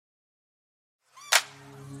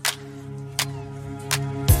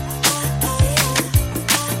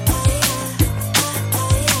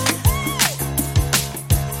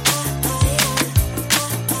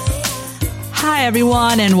Hi,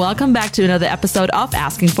 everyone, and welcome back to another episode of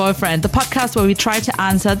Asking for a Friend, the podcast where we try to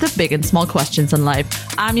answer the big and small questions in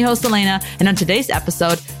life. I'm your host, Elena, and on today's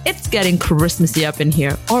episode, it's getting Christmassy up in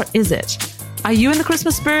here. Or is it? Are you in the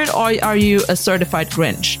Christmas spirit, or are you a certified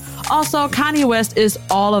Grinch? Also, Kanye West is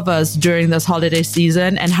all of us during this holiday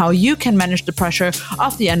season and how you can manage the pressure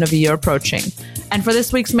of the end of the year approaching. And for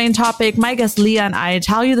this week's main topic, my guest Leyya and I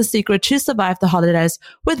tell you the secret to survive the holidays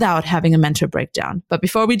without having a mental breakdown. But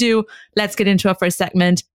before we do, let's get into our first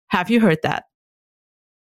segment. Have you heard that?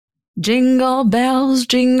 Jingle bells,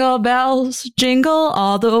 jingle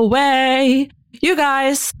all the way. You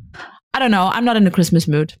guys, I don't know, I'm not in the Christmas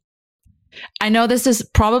mood. I know this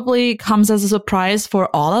probably comes as a surprise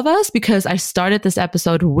for all of us because I started this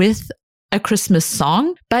episode with a Christmas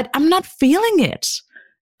song, but I'm not feeling it.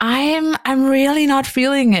 I'm really not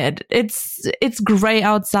feeling it. It's gray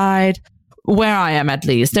outside where I am, at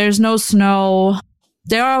least. There's no snow.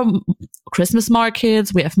 There are Christmas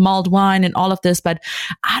markets. We have mulled wine and all of this, but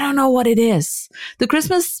I don't know what it is. The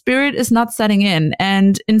Christmas spirit is not setting in.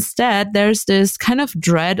 And instead, there's this kind of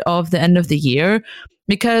dread of the end of the year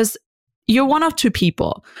because you're one of two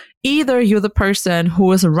people. Either you're the person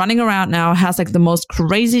who is running around now, has like the most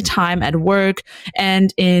crazy time at work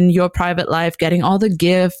and in your private life, getting all the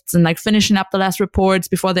gifts and like finishing up the last reports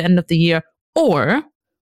before the end of the year. Or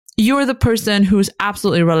you're the person who's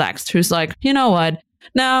absolutely relaxed, who's like, you know what?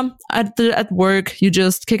 Now at work, you're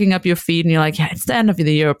just kicking up your feet and you're like, yeah, it's the end of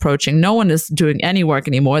the year approaching. No one is doing any work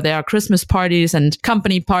anymore. There are Christmas parties and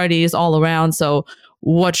company parties all around. So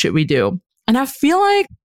what should we do? And I feel like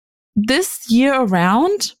this year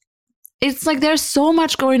around, it's like there's so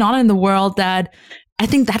much going on in the world that I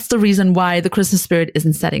think that's the reason why the Christmas spirit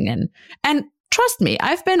isn't setting in. And trust me,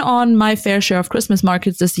 I've been on my fair share of Christmas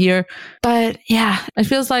markets this year, but yeah, it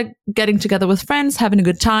feels like getting together with friends, having a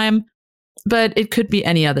good time, but it could be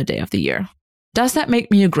any other day of the year. Does that make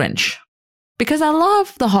me a Grinch? Because I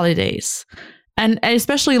love the holidays and I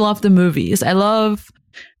especially love the movies. I love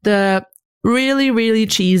the really, really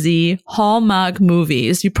cheesy Hallmark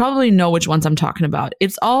movies. You probably know which ones I'm talking about.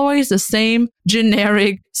 It's always the same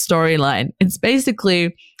generic storyline. It's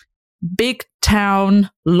basically big town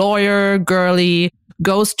lawyer girly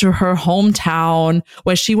goes to her hometown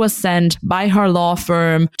where she was sent by her law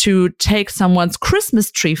firm to take someone's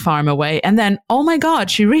Christmas tree farm away. And then, oh my God,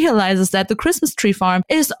 she realizes that the Christmas tree farm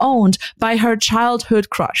is owned by her childhood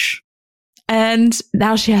crush. And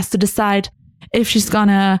now she has to decide if she's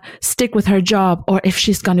gonna stick with her job or if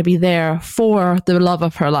she's gonna be there for the love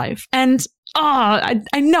of her life. And I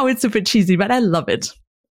know it's super cheesy, but I love it.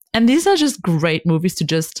 And these are just great movies to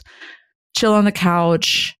just chill on the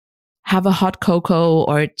couch, have a hot cocoa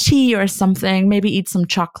or tea or something, maybe eat some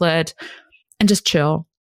chocolate and just chill.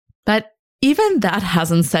 But even that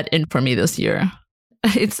hasn't set in for me this year.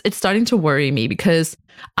 It's starting to worry me because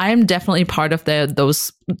I am definitely part of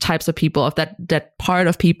those types of people, of that part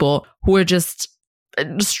of people who are just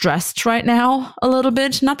stressed right now a little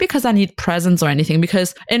bit. Not because I need presents or anything,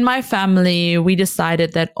 because in my family, we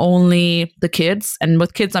decided that only the kids, and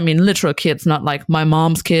with kids, I mean literal kids, not like my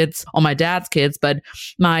mom's kids or my dad's kids, but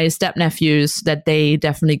my step-nephews, that they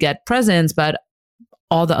definitely get presents, but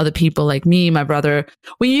all the other people like me, my brother,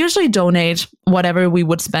 we usually donate whatever we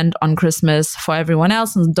would spend on Christmas for everyone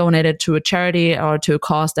else and donate it to a charity or to a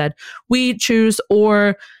cause that we choose.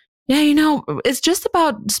 Or, yeah, you know, it's just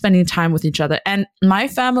about spending time with each other. And my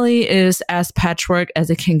family is as patchwork as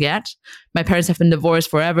it can get. My parents have been divorced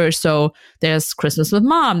forever. So there's Christmas with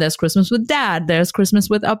mom, there's Christmas with dad, there's Christmas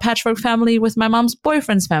with our patchwork family, with my mom's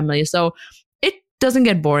boyfriend's family. So doesn't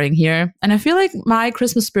get boring here. And I feel like my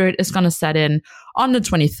Christmas spirit is going to set in on the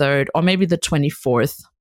 23rd or maybe the 24th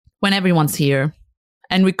when everyone's here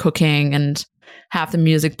and we're cooking and have the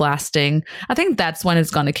music blasting. I think that's when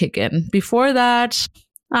it's going to kick in. Before that,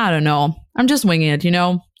 I don't know. I'm just winging it, you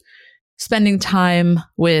know, spending time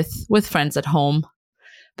with friends at home.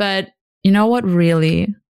 But you know what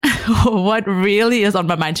really is on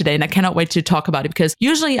my mind today, and I cannot wait to talk about it, because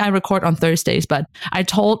usually I record on Thursdays, but I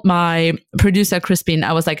told my producer, Crispin,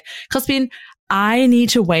 I was like, Crispin, I need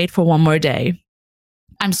to wait for one more day.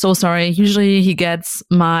 I'm so sorry. Usually he gets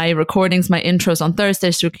my recordings, my intros on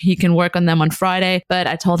Thursdays, so he can work on them on Friday. But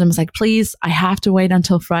I told him, I was like, please, I have to wait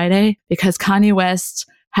until Friday because Kanye West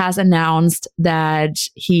has announced that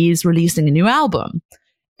he's releasing a new album.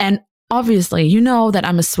 And obviously, you know that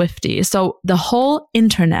I'm a Swiftie. So the whole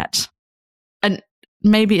internet, and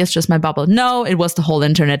maybe it's just my bubble. No, it was the whole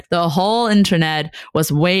internet. The whole internet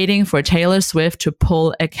was waiting for Taylor Swift to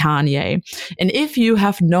pull a Kanye. And if you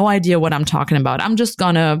have no idea what I'm talking about, I'm just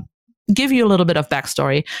gonna give you a little bit of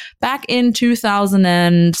backstory. Back in 2000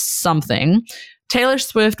 and something, Taylor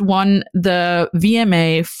Swift won the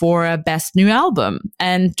VMA for Best New Album.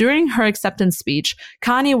 And during her acceptance speech,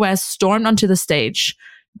 Kanye West stormed onto the stage,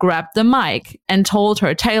 grabbed the mic, and told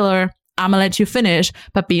her, Taylor, I'm gonna let you finish,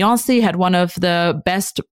 but Beyonce had one of the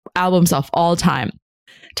best albums of all time.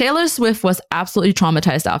 Taylor Swift was absolutely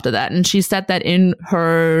traumatized after that. And she said that in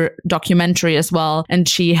her documentary as well. And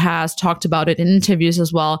she has talked about it in interviews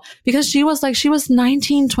as well, because she was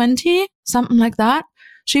 19, 20, something like that.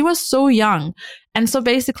 She was so young. And so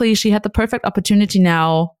basically she had the perfect opportunity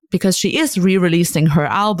now, because she is re-releasing her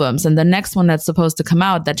albums. And the next one that's supposed to come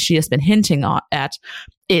out that she has been hinting at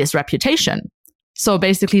is Reputation. So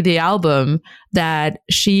basically the album that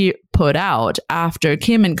she put out after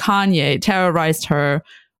Kim and Kanye terrorized her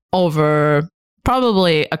over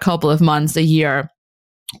probably a couple of months, a year,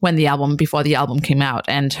 before the album came out.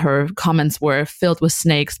 And her comments were filled with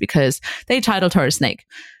snakes because they titled her a snake.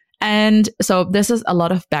 And so this is a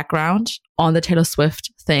lot of background on the Taylor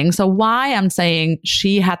Swift thing. So why I'm saying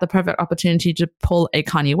she had the perfect opportunity to pull a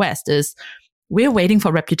Kanye West is we're waiting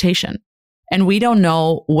for Reputation. And we don't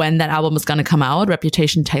know when that album is going to come out,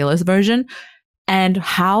 Reputation Taylor's version. And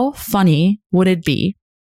how funny would it be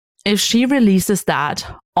if she releases that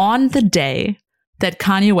on the day that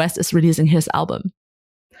Kanye West is releasing his album?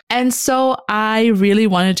 And so I really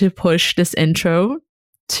wanted to push this intro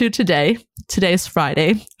to today. Today's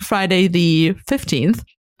Friday the 15th.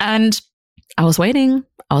 And I was waiting.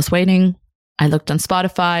 I looked on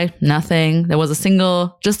Spotify, nothing. There was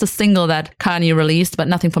just a single that Kanye released, but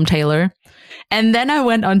nothing from Taylor. And then I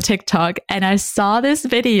went on TikTok and I saw this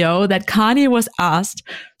video that Kanye was asked,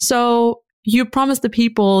 so you promised the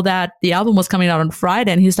people that the album was coming out on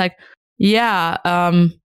Friday. And he's like, yeah,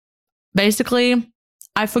 basically,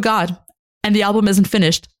 I forgot. And the album isn't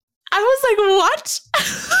finished. I was like, what?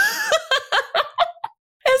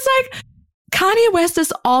 It's like, Kanye West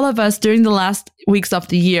is all of us during the last weeks of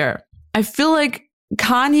the year. I feel like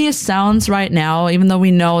Kanye sounds right now, even though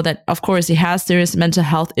we know that, of course, he has serious mental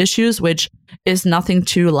health issues, which is nothing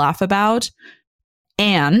to laugh about.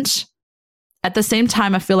 And at the same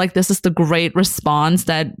time, I feel like this is the great response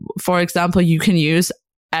that, for example, you can use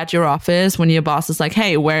at your office when your boss is like,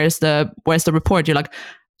 hey, where's the report? You're like,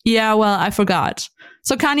 yeah, well, I forgot.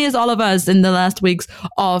 So Kanye is all of us in the last weeks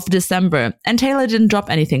of December. And Taylor didn't drop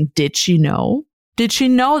anything. Did she know? Did she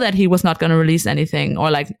know that he was not going to release anything, or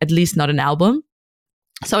like at least not an album?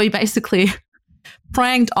 So he basically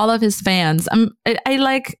pranked all of his fans. I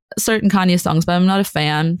like certain Kanye songs, but I'm not a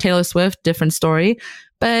fan. Taylor Swift, different story.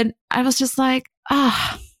 But I was just like,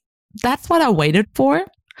 that's what I waited for.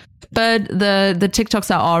 But the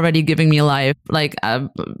TikToks are already giving me life. Like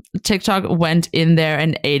TikTok went in there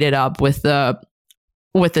and ate it up with the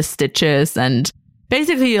stitches, and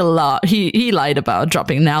basically he lied about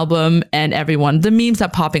dropping an album, and the memes are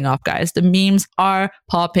popping off, guys. The memes are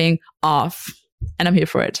popping off, and I'm here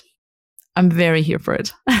for it. I'm very here for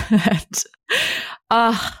it.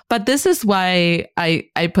 But this is why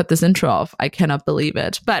I put this intro off. I cannot believe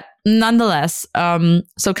it. But nonetheless,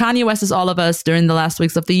 so Kanye West is all of us during the last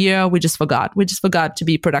weeks of the year. We just forgot. We just forgot to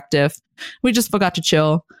be productive. We just forgot to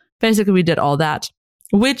chill. Basically, we did all that,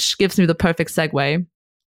 which gives me the perfect segue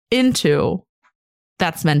into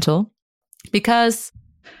That's Mental. Because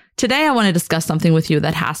today I want to discuss something with you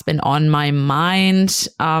that has been on my mind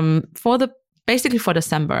for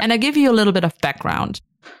December. And I give you a little bit of background.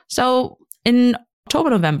 So in October,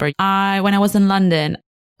 November, when I was in London,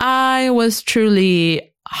 I was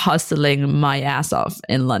truly hustling my ass off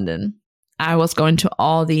in London. I was going to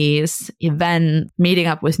all these events, meeting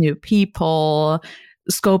up with new people,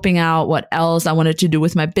 scoping out what else I wanted to do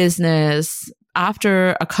with my business.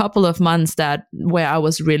 After a couple of months where I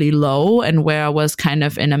was really low and where I was kind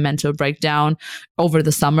of in a mental breakdown over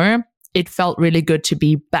the summer, it felt really good to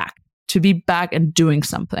be back and doing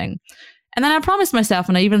something. And then I promised myself,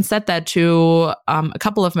 and I even said that to a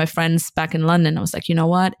couple of my friends back in London. I was like, you know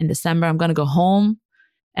what? In December, I'm going to go home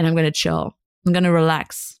and I'm going to chill. I'm going to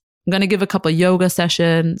relax. I'm going to give a couple of yoga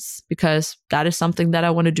sessions because that is something that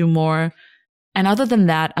I want to do more. And other than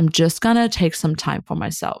that, I'm just going to take some time for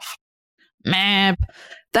myself. Man,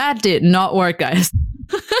 that did not work, guys.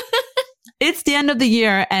 It's the end of the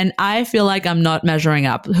year and I feel like I'm not measuring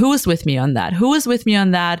up. Who is with me on that? Who is with me on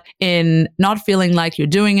that in not feeling like you're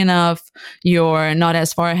doing enough? You're not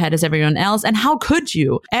as far ahead as everyone else. And how could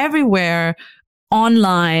you? Everywhere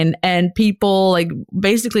online and people, like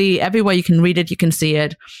basically everywhere you can read it, you can see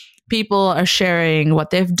it. People are sharing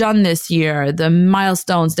what they've done this year, the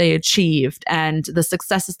milestones they achieved and the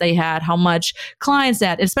successes they had, how much clients they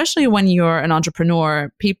had. Especially when you're an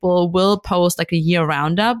entrepreneur, people will post like a year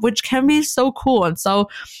roundup, which can be so cool. And so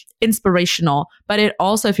inspirational, but it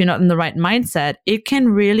also, if you're not in the right mindset, it can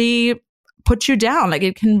really put you down. Like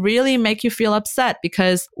it can really make you feel upset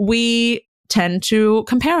because we tend to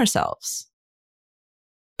compare ourselves.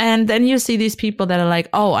 And then you see these people that are like,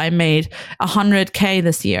 oh, I made 100K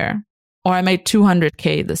this year, or I made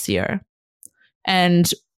 200K this year. And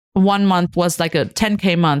one month was like a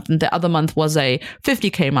 10K month and the other month was a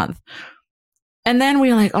 50K month. And then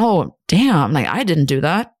we're like, oh, damn, like I didn't do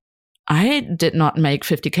that. I did not make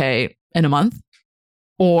 50K in a month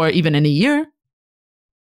or even in a year.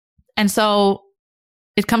 And so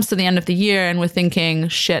it comes to the end of the year and we're thinking,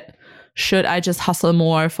 shit, should I just hustle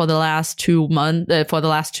more for the last 2 months, for the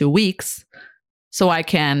last 2 weeks so I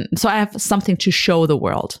have something to show the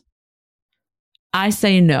world? I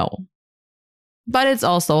say no. But it's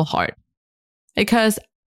also hard because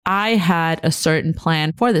I had a certain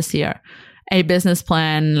plan for this year, a business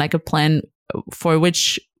plan, like a plan for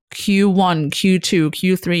which Q1, Q2,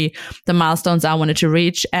 Q3, the milestones I wanted to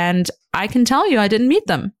reach. And I can tell you, I didn't meet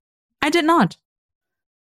them. I did not.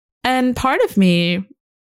 And part of me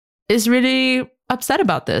is really upset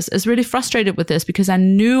about this, is really frustrated with this because I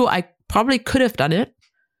knew I probably could have done it,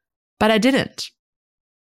 but I didn't.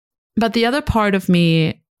 But the other part of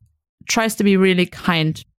me tries to be really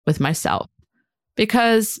kind with myself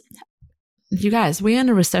because you guys, we're in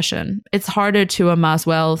a recession. It's harder to amass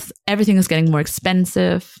wealth. Everything is getting more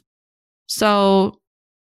expensive. So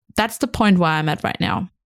that's the point where I'm at right now.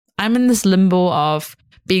 I'm in this limbo of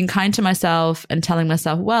being kind to myself and telling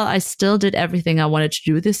myself, well, I still did everything I wanted to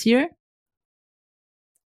do this year.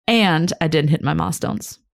 And I didn't hit my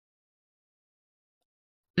milestones.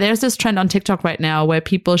 There's this trend on TikTok right now where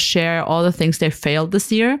people share all the things they failed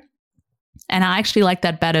this year. And I actually like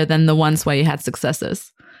that better than the ones where you had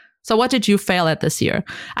successes. So what did you fail at this year?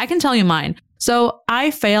 I can tell you mine. So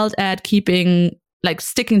I failed at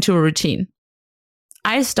sticking to a routine.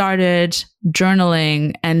 I started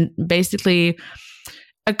journaling, and basically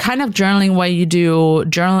a kind of journaling where you do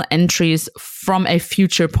journal entries from a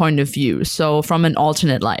future point of view. So from an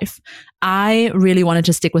alternate life. I really wanted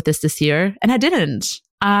to stick with this year and I didn't.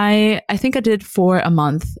 I think I did for a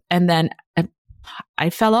month and then I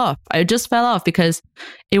fell off. I just fell off because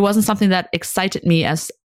it wasn't something that excited me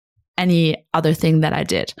as any other thing that I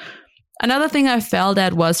did. Another thing I failed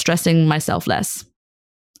at was stressing myself less.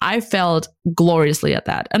 I failed gloriously at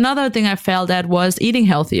that. Another thing I failed at was eating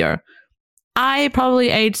healthier. I probably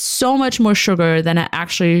ate so much more sugar than I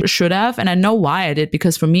actually should have. And I know why I did,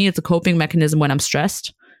 because for me, it's a coping mechanism when I'm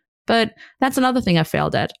stressed. But that's another thing I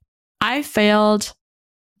failed at. I failed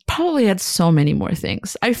probably at so many more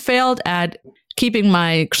things. I failed at keeping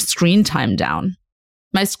my screen time down.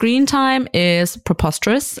 My screen time is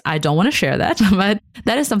preposterous. I don't want to share that, but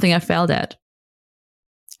that is something I failed at.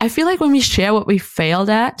 I feel like when we share what we failed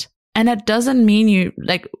at, and that doesn't mean you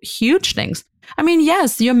like huge things. I mean,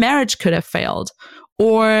 yes, your marriage could have failed,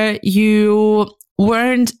 or you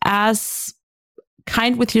weren't as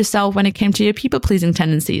kind with yourself when it came to your people-pleasing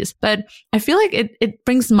tendencies. But I feel like it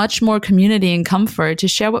brings much more community and comfort to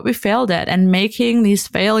share what we failed at and making these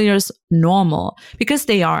failures normal, because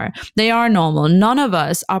they are normal. None of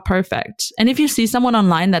us are perfect. And if you see someone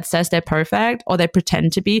online that says they're perfect or they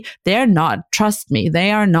pretend to be, they're not. Trust me,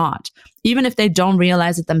 they are not, even if they don't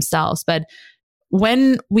realize it themselves. But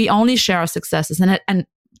when we only share our successes, and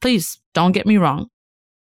please don't get me wrong,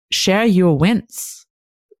 share your wins.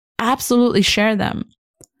 Absolutely share them,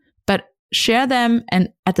 but share them and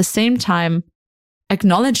at the same time,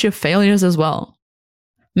 acknowledge your failures as well.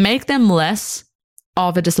 Make them less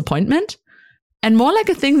of a disappointment and more like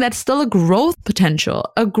a thing that's still a growth potential,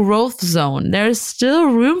 a growth zone. There is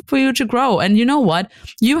still room for you to grow. And you know what?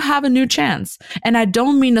 You have a new chance. And I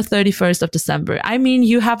don't mean the 31st of December. I mean,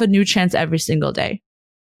 you have a new chance every single day.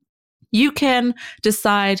 You can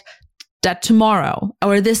decide that tomorrow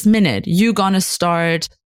or this minute, you're going to start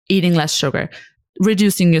eating less sugar,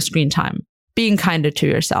 reducing your screen time, being kinder to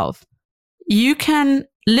yourself. You can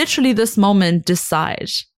literally this moment decide.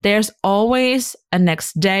 There's always a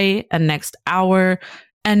next day, a next hour,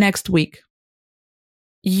 a next week.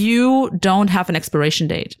 You don't have an expiration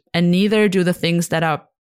date, and neither do the things that are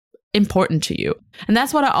important to you. And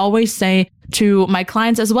that's what I always say to my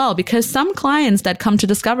clients as well, because some clients that come to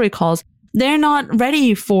discovery calls, they're not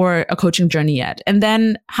ready for a coaching journey yet. And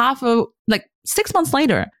then 6 months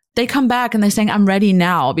later, they come back and they're saying, I'm ready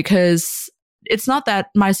now, because it's not that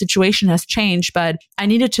my situation has changed, but I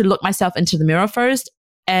needed to look myself into the mirror first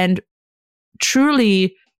and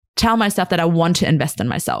truly tell myself that I want to invest in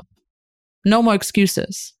myself. No more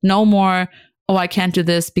excuses. No more, oh, I can't do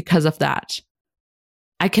this because of that.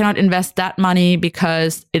 I cannot invest that money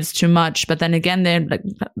because it's too much. But then again,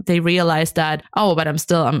 they realize that, oh, but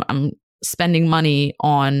I'm spending money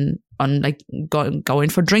on like going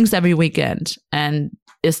for drinks every weekend. And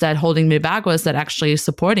is that holding me back, or is that actually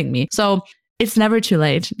supporting me? So it's never too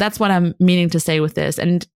late. That's what I'm meaning to say with this.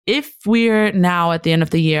 And if we're now at the end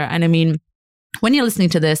of the year, and I mean, when you're listening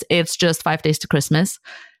to this, it's just 5 days to Christmas.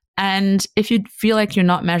 And if you feel like you're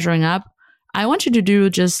not measuring up, I want you to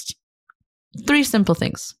do just 3 simple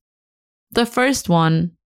things. The first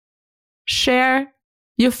one, share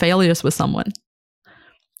your failures with someone.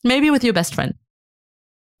 Maybe with your best friend.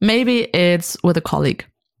 Maybe it's with a colleague.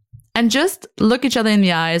 And just look each other in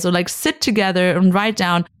the eyes, or like sit together and write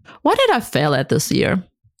down, what did I fail at this year?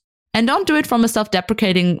 And don't do it from a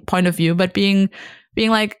self-deprecating point of view, but being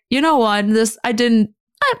like, you know what, I didn't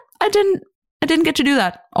get to do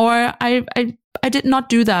that, or I did not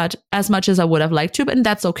do that as much as I would have liked to, and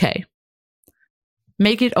that's okay.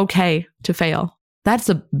 Make it okay to fail. That's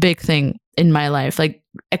a big thing in my life, like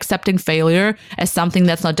accepting failure as something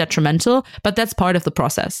that's not detrimental, but that's part of the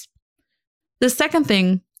process. The second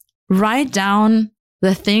thing, write down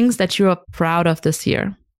the things that you are proud of this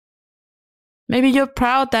year. Maybe you're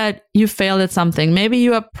proud that you failed at something. Maybe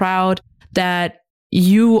you are proud that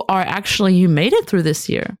you made it through this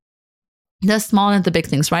year. The small and the big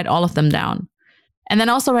things, write all of them down. And then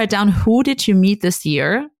also write down, who did you meet this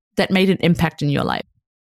year that made an impact in your life?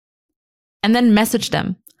 And then message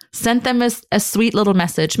them. Send them a sweet little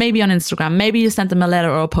message, maybe on Instagram. Maybe you sent them a letter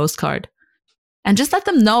or a postcard. And just let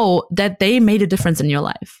them know that they made a difference in your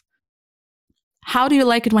life. How do you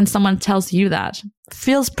like it when someone tells you that?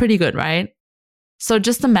 Feels pretty good, right? So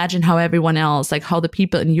just imagine how everyone else, like how the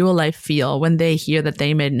people in your life feel when they hear that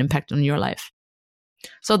they made an impact on your life.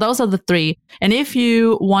 So those are the 3. And if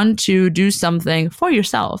you want to do something for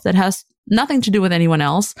yourself that has nothing to do with anyone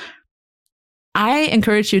else, I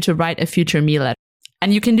encourage you to write a future me letter.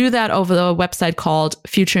 And you can do that over the website called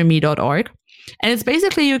futureme.org. And it's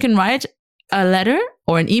basically, you can write a letter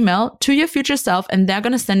or an email to your future self, and they're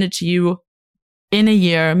going to send it to you in a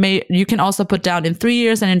year. You can also put down in 3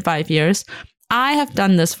 years and in 5 years. I have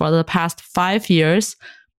done this for the past 5 years,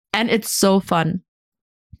 and it's so fun.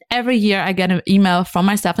 Every year I get an email from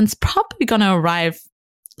myself, and it's probably going to arrive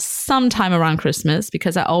sometime around Christmas,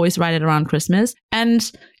 because I always write it around Christmas.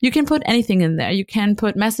 And you can put anything in there. You can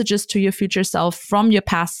put messages to your future self from your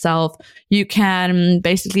past self. You can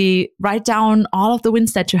basically write down all of the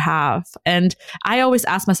wins that you have. And I always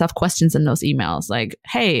ask myself questions in those emails, like,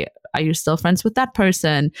 hey, are you still friends with that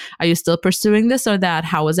person? Are you still pursuing this or that?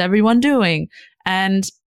 How is everyone doing? And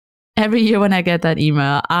every year when I get that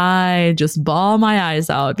email, I just bawl my eyes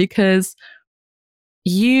out, because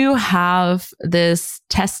you have this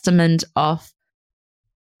testament of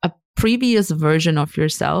a previous version of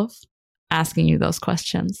yourself asking you those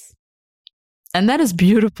questions. And that is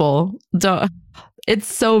beautiful. It's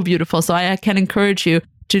so beautiful. So I can encourage you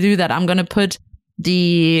to do that. I'm going to put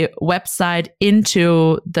the website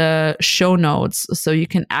into the show notes so you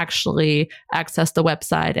can actually access the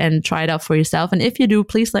website and try it out for yourself. And if you do,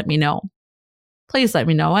 please let me know. Please let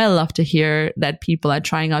me know. I love to hear that people are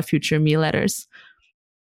trying out future me letters.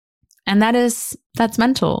 And that's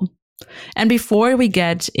mental. And before we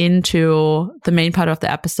get into the main part of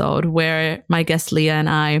the episode, where my guest Leyya and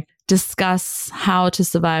I discuss how to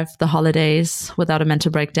survive the holidays without a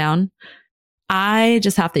mental breakdown, I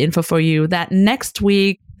just have the info for you that next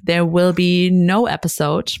week there will be no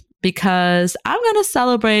episode, because I'm going to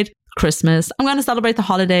celebrate Christmas. I'm going to celebrate the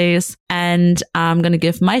holidays, and I'm going to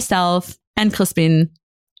give myself and Crispin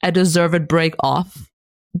a deserved break off.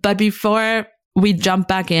 But before we jump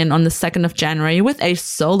back in on the 2nd of January with a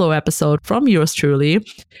solo episode from yours truly,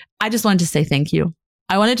 I just wanted to say thank you.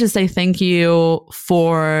 I wanted to say thank you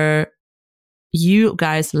for you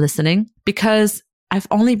guys listening, because I've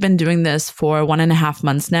only been doing this for 1.5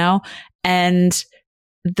 months now, and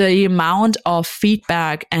the amount of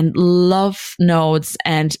feedback and love notes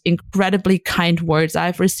and incredibly kind words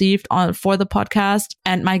I've received for the podcast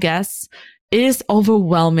and my guests is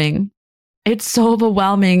overwhelming. It's so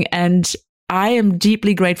overwhelming, and I am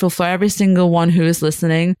deeply grateful for every single one who is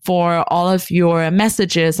listening, for all of your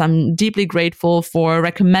messages. I'm deeply grateful for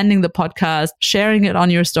recommending the podcast, sharing it on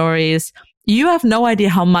your stories. You have no idea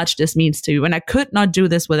how much this means to you, and I could not do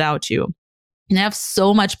this without you. And I have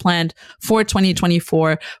so much planned for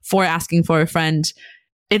 2024 for Asking for a Friend.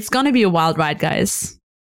 It's going to be a wild ride, guys.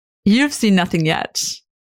 You've seen nothing yet.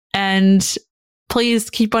 And please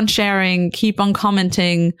keep on sharing, keep on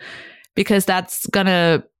commenting, because that's going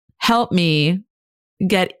to help me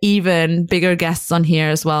get even bigger guests on here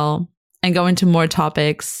as well and go into more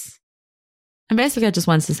topics. And basically, I just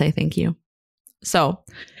wanted to say thank you. So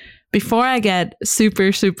before I get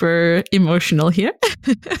super, super emotional here,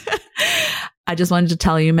 I just wanted to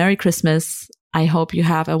tell you Merry Christmas. I hope you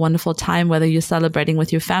have a wonderful time, whether you're celebrating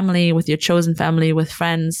with your family, with your chosen family, with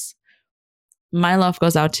friends. My love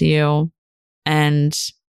goes out to you, and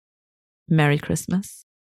Merry Christmas.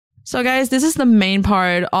 So guys, this is the main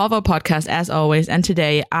part of our podcast as always. And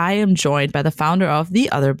today I am joined by the founder of The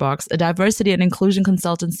Other Box, a diversity and inclusion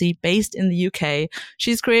consultancy based in the UK.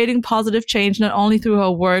 She's creating positive change not only through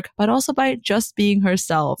her work, but also by just being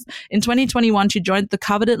herself. In 2021, she joined the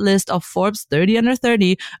coveted list of Forbes 30 Under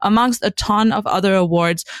 30 amongst a ton of other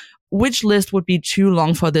awards, which list would be too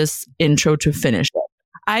long for this intro to finish.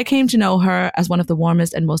 I came to know her as one of the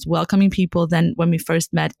warmest and most welcoming people than when we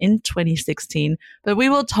first met in 2016. But we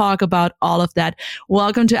will talk about all of that.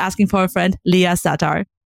 Welcome to Asking for a Friend, Leyya Sattar.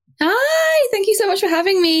 Hi, thank you so much for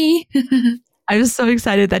having me. I'm so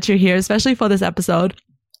excited that you're here, especially for this episode.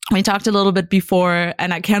 We talked a little bit before,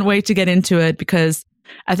 and I can't wait to get into it because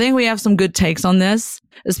I think we have some good takes on this,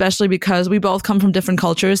 especially because we both come from different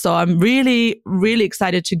cultures. So I'm really, really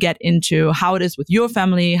excited to get into how it is with your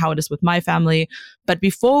family, how it is with my family. But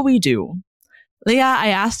before we do, Leyya, I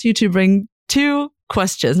asked you to bring two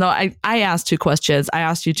questions. No, I asked two questions. I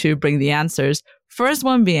asked you to bring the answers. First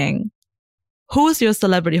one being, who's your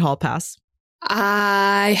celebrity hall pass?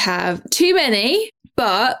 I have too many,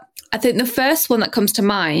 but I think the first one that comes to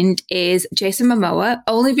mind is Jason Momoa,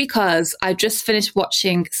 only because I just finished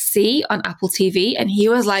watching C on Apple TV and he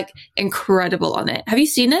was like incredible on it. Have you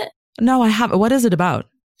seen it? No, I haven't. What is it about?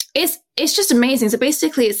 It's just amazing. So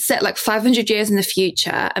basically it's set like 500 years in the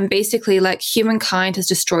future, and basically like humankind has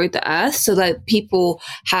destroyed the earth. So like people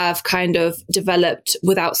have kind of developed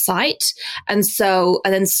without sight. And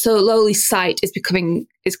then slowly sight is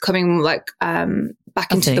coming like, back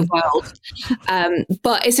into the world.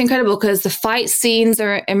 But it's incredible because the fight scenes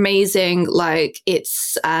are amazing. Like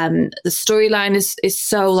it's, the storyline is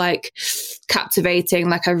so like captivating.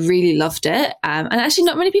 Like I really loved it. And actually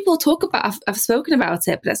not many people talk about, I've spoken about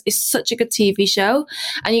it, but it's such a good TV show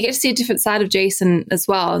and you get to see a different side of Jason as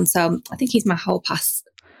well. And so I think he's my whole pass.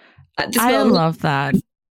 I love that.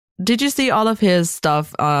 Did you see all of his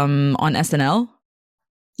stuff, on SNL?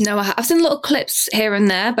 No, I've seen little clips here and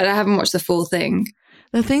there, but I haven't watched the full thing.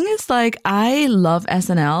 The thing is, like, I love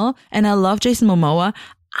SNL and I love Jason Momoa.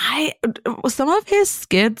 Some of his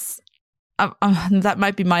skits, that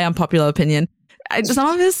might be my unpopular opinion. Some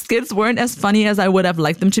of his skits weren't as funny as I would have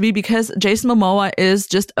liked them to be because Jason Momoa is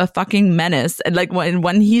just a fucking menace. And like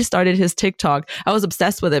when he started his TikTok, I was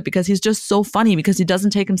obsessed with it because he's just so funny because he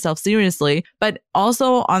doesn't take himself seriously. But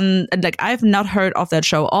also I've not heard of that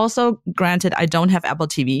show. Also, granted, I don't have Apple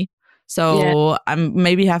TV. So I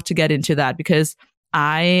maybe have to get into that because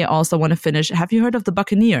I also want to finish. Have you heard of The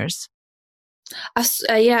Buccaneers?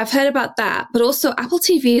 I've heard about that. But also Apple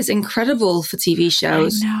TV is incredible for TV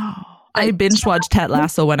shows. I know. I binge watched Ted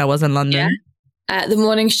Lasso when I was in London. Yeah. The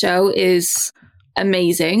morning show is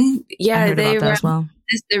amazing. Yeah, I heard about that as well.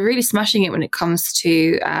 They're really smashing it when it comes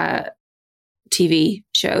to TV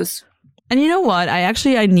shows. And you know what? I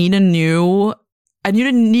need a new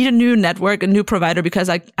network, a new provider because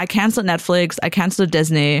I canceled Netflix, I canceled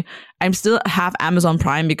Disney. I'm still have Amazon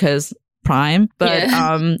Prime because Prime, but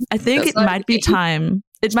I think it might be time.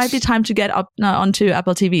 It might be time to get up onto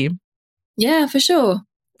Apple TV. Yeah, for sure.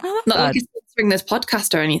 Not like it's sponsoring this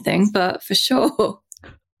podcast or anything, but for sure.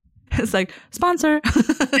 It's like, sponsor. But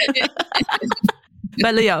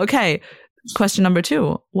Leyya, okay. Question number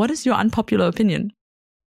 2. What is your unpopular opinion?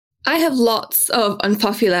 I have lots of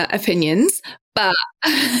unpopular opinions, but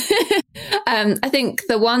I think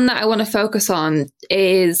the one that I want to focus on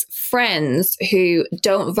is friends who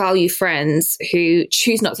don't value friends, who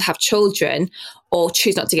choose not to have children or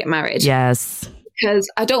choose not to get married. Yes.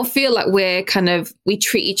 Because I don't feel like we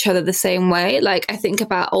treat each other the same way. Like I think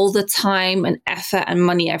about all the time and effort and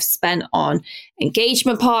money I've spent on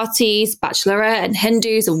engagement parties, bachelorette and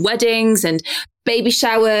Hindus and weddings and baby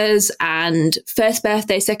showers and first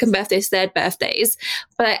birthday, second birthdays, third birthdays.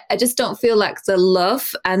 But I just don't feel like the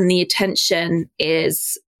love and the attention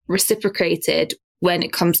is reciprocated when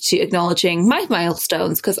it comes to acknowledging my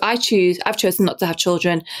milestones, because I've chosen not to have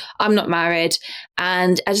children. I'm not married.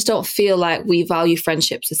 And I just don't feel like we value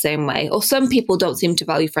friendships the same way. Or some people don't seem to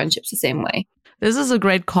value friendships the same way. This is a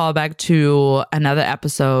great callback to another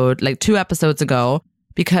episode, like 2 episodes ago,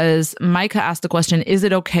 because Micah asked the question, is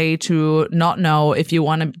it okay to not know if you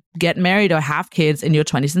want to get married or have kids in your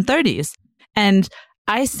 20s and 30s? And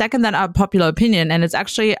I second that unpopular opinion. And it's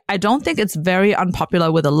actually, I don't think it's very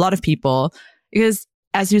unpopular with a lot of people. Because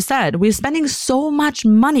as you said, we're spending so much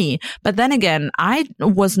money. But then again, I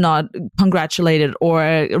was not congratulated or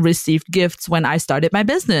received gifts when I started my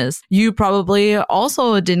business. You probably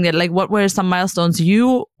also didn't get, like, what were some milestones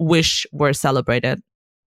you wish were celebrated?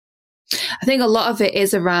 I think a lot of it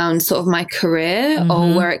is around sort of my career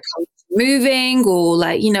or where it comes to moving, or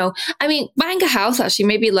like, you know, I mean, buying a house actually,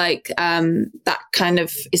 maybe like that kind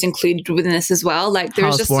of is included within this as well. Like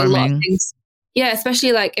there's just a lot of things. Yeah,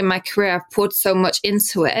 especially like in my career, I've poured so much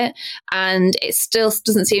into it, and it still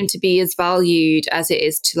doesn't seem to be as valued as it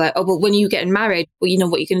is to like, oh, well, when you get married, well, you know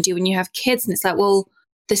what you're going to do when you have kids. And it's like, well,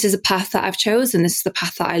 this is a path that I've chosen. This is the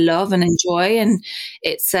path that I love and enjoy. And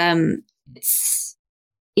it's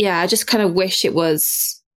yeah, I just kind of wish it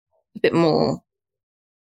was a bit more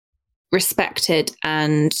respected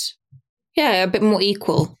and a bit more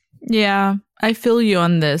equal. Yeah, I feel you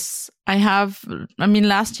on this.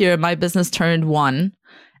 Last year my business turned 1,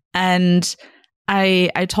 and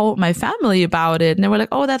I told my family about it, and they were like,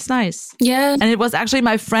 oh, that's nice. Yeah. And it was actually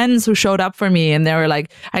my friends who showed up for me, and they were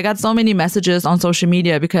like, I got so many messages on social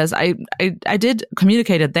media because I did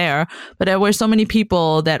communicate it there, but there were so many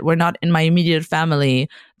people that were not in my immediate family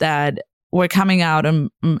that were coming out and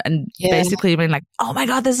basically being like, oh my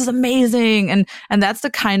God, this is amazing. And that's the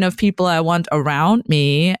kind of people I want around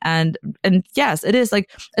me. And yes, it is like,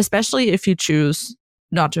 especially if you choose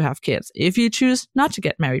not to have kids, if you choose not to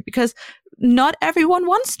get married, because not everyone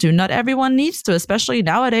wants to, not everyone needs to, especially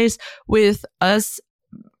nowadays with us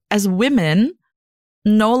as women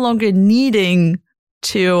no longer needing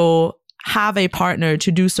to have a partner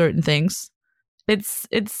to do certain things. It's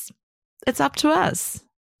up to us.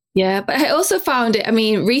 Yeah, but I also found it, I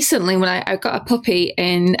mean, recently when I got a puppy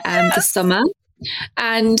in the summer,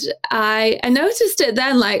 and I noticed it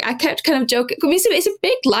then, like I kept kind of joking, it's a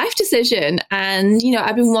big life decision. And, you know,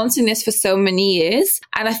 I've been wanting this for so many years,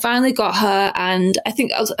 and I finally got her. And I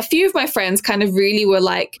think a few of my friends kind of really were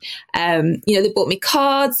like, you know, they bought me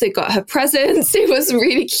cards, they got her presents. It was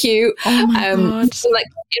really cute. Oh my God. So like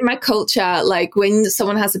in my culture, like when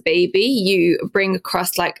someone has a baby, you bring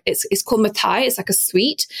across like, it's called menty. It's like a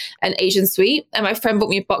sweet, an Asian sweet. And my friend bought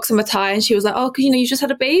me a box of menty, and she was like, oh, you know, you just had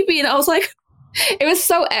a baby. And I was like, it was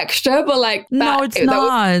so extra, but like no, it's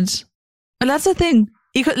not. But that's the thing.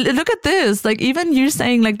 You could look at this. Like even you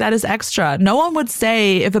saying like that is extra. No one would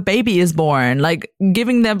say if a baby is born, like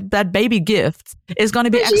giving them that baby gift is going to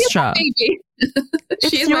be extra.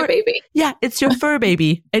 She is my baby. Yeah, it's your fur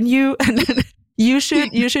baby, and you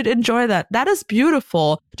should enjoy that. That is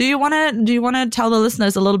beautiful. Do you want to tell the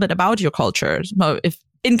listeners a little bit about your culture, if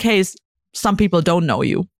in case some people don't know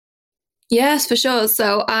you? Yes, for sure.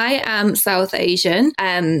 So I am South Asian.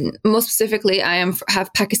 More specifically, I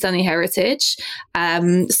have Pakistani heritage.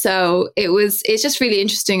 So it's just really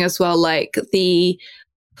interesting as well, like the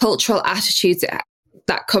cultural attitudes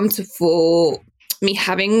that come for me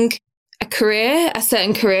having a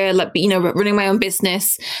certain career, like, you know, running my own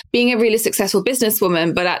business, being a really successful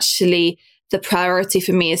businesswoman. But actually the priority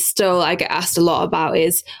for me is still, I get asked a lot about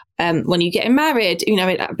is, when you're getting married, you know,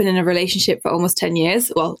 I've been in a relationship for almost 10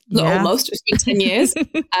 years. Well, not almost, it's been 10 years.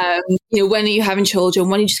 You know, when are you having children?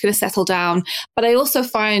 When are you just going to settle down? But I also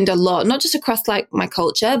find a lot, not just across like my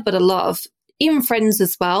culture, but a lot of even friends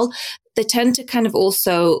as well, they tend to kind of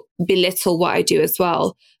also belittle what I do as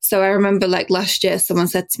well. So I remember like last year, someone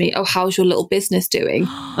said to me, oh, how's your little business doing?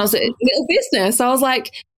 And I was like, little business? I was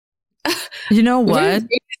like, you know what?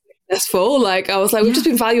 Successful. Like I was like, we've just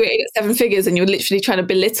been valuated at 7 figures, and you're literally trying to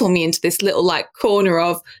belittle me into this little like corner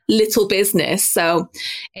of little business. So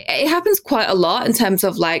it happens quite a lot in terms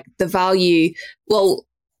of like the value. Well,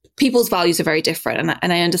 people's values are very different,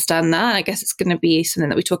 and I understand that. I guess it's going to be something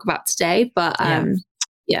that we talk about today. But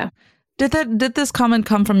yeah. Did this comment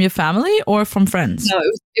come from your family or from friends? No,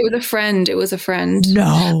 it was a friend. It was a friend.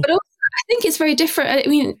 No, but also, I think it's very different. I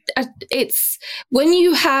mean, it's when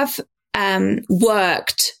you have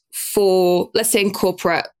worked for, let's say, in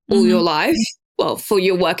corporate all your life, well, for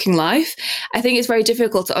your working life, I think it's very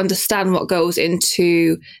difficult to understand what goes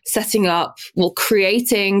into setting up,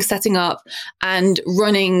 setting up and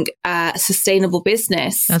running a sustainable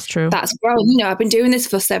business. That's true. That's grown. You know, I've been doing this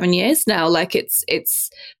for 7 years now. Like it's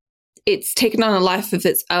taken on a life of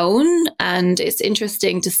its own, and it's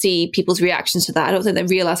interesting to see people's reactions to that. I don't think they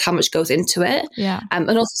realize how much goes into it. Yeah. And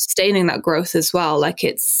also sustaining that growth as well. Like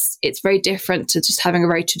it's very different to just having a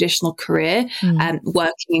very traditional career and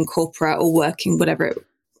working in corporate or working whatever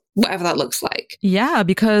whatever that looks like. Yeah,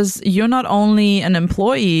 because you're not only an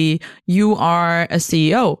employee, you are a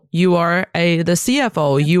CEO, you are the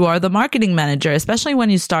CFO, you are the marketing manager, especially when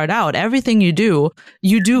you start out. Everything you do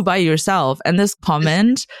by yourself. And this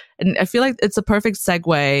comment, and I feel like it's a perfect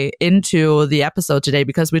segue into the episode today,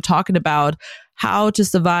 because we're talking about how to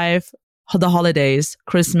survive the holidays,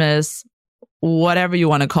 Christmas, whatever you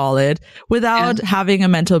want to call it, without having a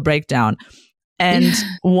mental breakdown. And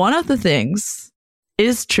one of the things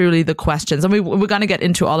is truly the questions. And we're going to get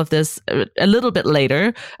into all of this a little bit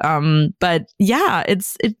later. But yeah,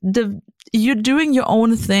 you're doing your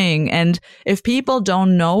own thing. And if people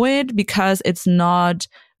don't know it because it's not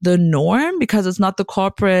the norm, because it's not the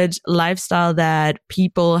corporate lifestyle that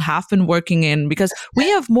people have been working in, because we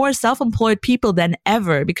have more self-employed people than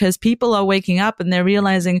ever, because people are waking up and they're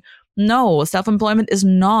realizing, no, self-employment is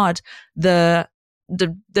not the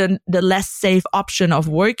less safe option of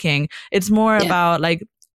working. It's more about like,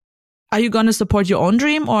 are you going to support your own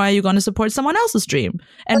dream or are you going to support someone else's dream?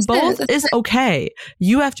 And both is okay.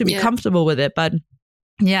 You have to be comfortable with it. But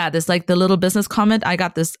yeah, this like the little business comment, I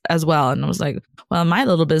got this as well. And I was like, well, my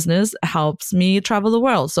little business helps me travel the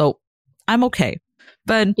world, so I'm okay.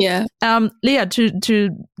 But Leyya, to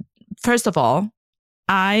first of all,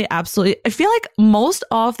 I feel like most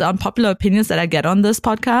of the unpopular opinions that I get on this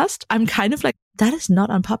podcast, I'm kind of like, that is not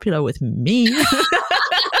unpopular with me.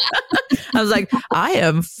 I was like, I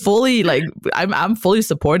am fully like, I'm fully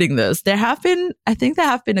supporting this. I think there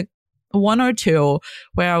have been one or two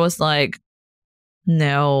where I was like,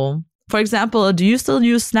 no. For example, do you still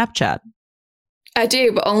use Snapchat? I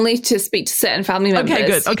do, but only to speak to certain family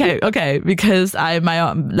members. Okay, good. Okay. Because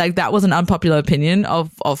that was an unpopular opinion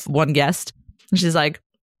of one guest. And she's like,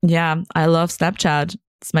 yeah, I love Snapchat.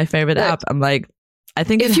 It's my favorite app. I'm like, I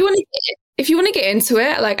think if you want to get into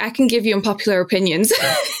it, like I can give you unpopular opinions.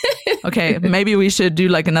 Okay, maybe we should do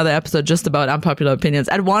like another episode just about unpopular opinions.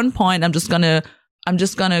 At one point, I'm just gonna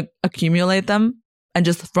accumulate them and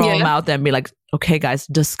just throw them out there and be like, okay, guys,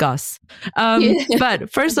 discuss. But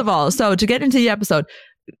first of all, so to get into the episode,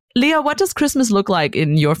 Leyya, what does Christmas look like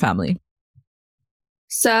in your family?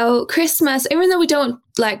 So Christmas, even though we don't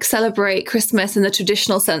like celebrate Christmas in the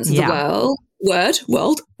traditional sense of the world,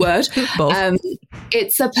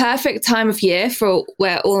 it's a perfect time of year for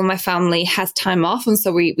where all of my family has time off, and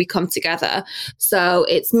so we come together. So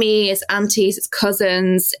it's me, it's aunties, it's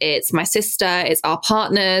cousins, it's my sister, it's our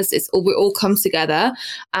partners, we all come together,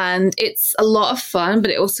 and it's a lot of fun,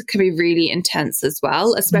 but it also can be really intense as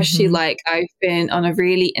well, especially like I've been on a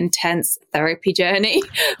really intense therapy journey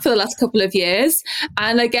for the last couple of years,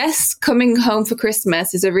 and I guess coming home for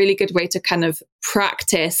Christmas is a really good way to kind of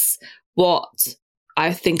practice what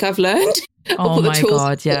I think I've learned. Oh my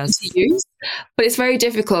God, yes. To use. But it's very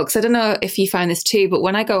difficult because I don't know if you find this too, but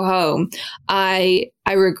when I go home, I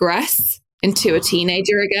regress into a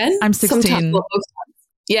teenager again. I'm 16.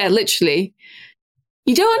 Yeah, literally.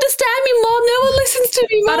 You don't understand me, Mom. No one listens to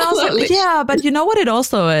me, Mom. But also, but you know what it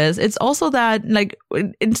also is? It's also that, like,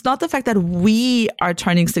 it's not the fact that we are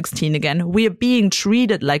turning 16 again. We are being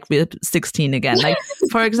treated like we're 16 again. Like,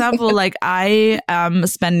 for example, like I am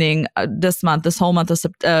spending this whole month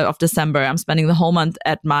of December, I'm spending the whole month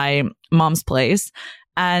at my mom's place.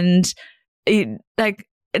 And it's like,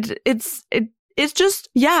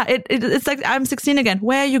 I'm 16 again.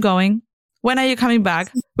 Where are you going? When are you coming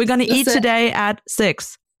back? We're going to eat today at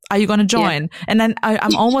 6. Are you going to join? Yeah. And then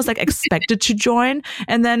I'm almost like expected to join.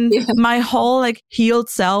 And then my whole like healed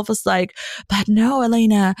self is like, but no,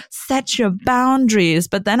 Elena, set your boundaries.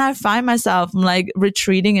 But then I find myself like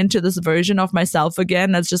retreating into this version of myself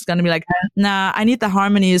again. That's just going to be like, nah, I need the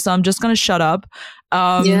harmony. So I'm just going to shut up.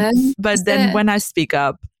 But then when I speak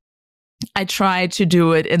up, I try to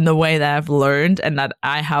do it in the way that I've learned and that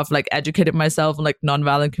I have like educated myself in like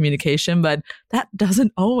nonviolent communication, but that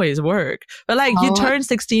doesn't always work. But like you turn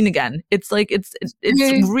 16 again. It's like, it's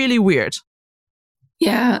really weird.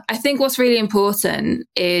 Yeah. I think what's really important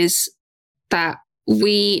is that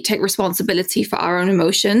we take responsibility for our own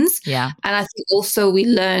emotions. Yeah. And I think also we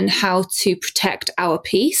learn how to protect our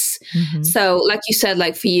peace. So like you said,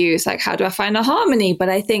 like for you, it's like, how do I find a harmony? But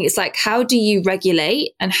I think it's like, how do you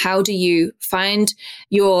regulate and how do you find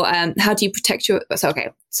your, how do you protect your,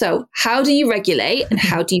 so how do you regulate and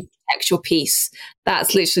how do you protect your peace?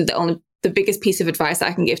 That's literally the biggest piece of advice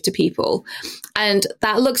I can give to people. And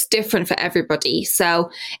that looks different for everybody.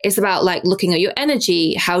 So it's about like looking at your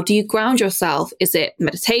energy. How do you ground yourself? Is it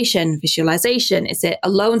meditation, visualization? Is it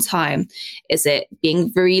alone time? Is it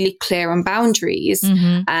being really clear on boundaries?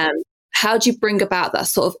 How do you bring about that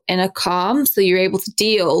sort of inner calm so you're able to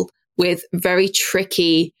deal with very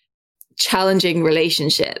tricky, challenging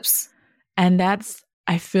relationships? And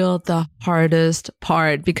I feel the hardest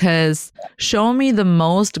part, because show me the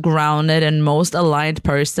most grounded and most aligned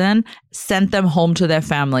person, send them home to their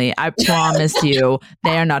family. I promise you,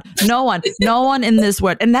 they are not. No one in this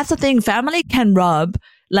world. And that's the thing. Family can rub,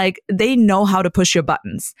 like they know how to push your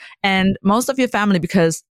buttons. And most of your family,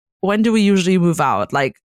 because when do we usually move out?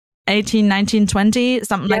 Like 18, 19, 20,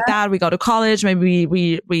 something like that. We go to college. Maybe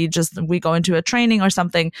we go into a training or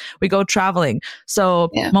something. We go traveling.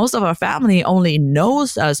 So most of our family only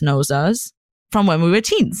knows us from when we were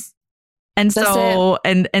teens. And so,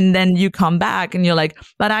 and then you come back and you're like,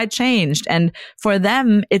 but I changed. And for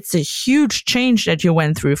them, it's a huge change that you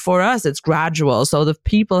went through. For us, it's gradual. So the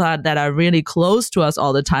people that are really close to us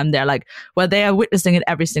all the time, they're like, well, they are witnessing it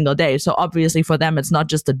every single day. So obviously for them, it's not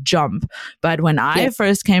just a jump. But when I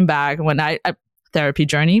first came back, when I therapy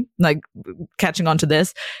journey, like catching on to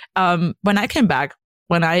this, when I came back,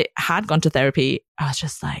 when I had gone to therapy, I was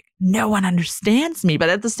just like, no one understands me. But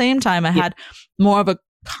at the same time, I had more of a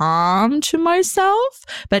calm to myself,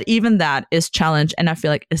 but even that is challenged. And I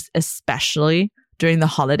feel like especially during the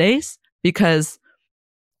holidays, because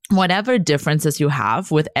whatever differences you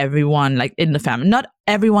have with everyone, like in the family, not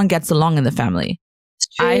everyone gets along in the family.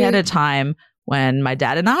 I had a time when my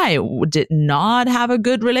dad and I did not have a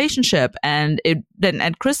good relationship, and then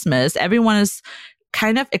at Christmas everyone is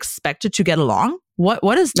kind of expected to get along.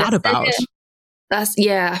 What is that about? I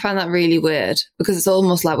find that really weird, because it's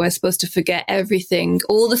almost like we're supposed to forget everything,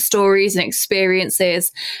 all the stories and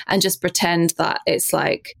experiences, and just pretend that it's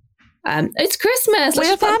like, it's Christmas.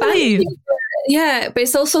 We're a family. Yeah. But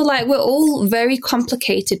it's also like, we're all very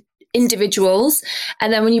complicated individuals.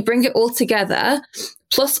 And then when you bring it all together,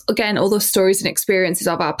 plus again, all those stories and experiences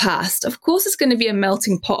of our past, of course, it's going to be a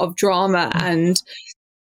melting pot of drama and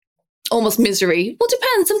almost misery. Well,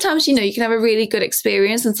 depends. Sometimes, you can have a really good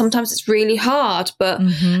experience, and sometimes it's really hard. But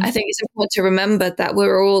I think it's important to remember that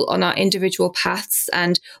we're all on our individual paths,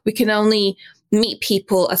 and we can only meet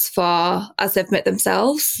people as far as they've met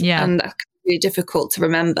themselves. Yeah. And that's really difficult to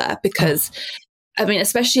remember, because, I mean,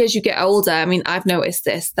 especially as you get older, I mean, I've noticed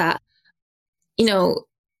this, that, you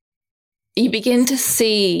begin to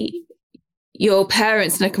see your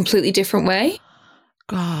parents in a completely different way.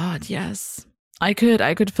 God, yes. I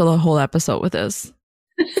could fill a whole episode with this.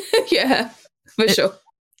 Yeah, for sure.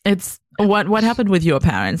 It's what happened with your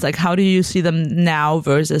parents? Like, how do you see them now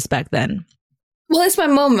versus back then? Well, it's my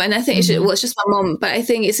mum, and I think it's just my mum. But I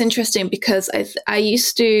think it's interesting because I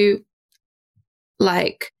used to,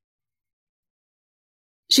 like,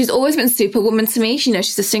 she's always been superwoman to me.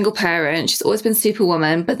 She's a single parent. She's always been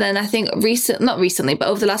superwoman. But then I think not recently, but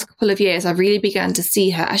over the last couple of years, I really began to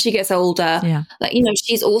see her as she gets older. Yeah. Like,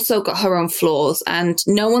 she's also got her own flaws, and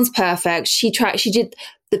no one's perfect. She did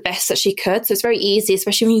the best that she could. So it's very easy,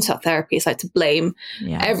 especially when you start therapy, it's like to blame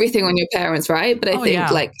everything on your parents, right? But I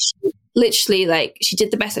think like literally, like, she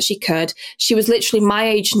did the best that she could. She was literally my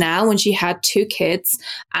age now when she had 2 kids.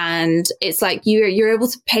 And it's like you're able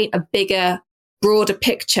to paint a bigger, broader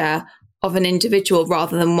picture of an individual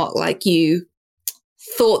rather than what like you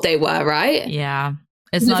thought they were, right? Yeah.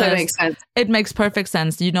 Does that make sense? It makes perfect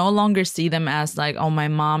sense. You no longer see them as like, oh, my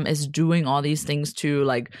mom is doing all these things to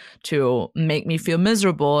make me feel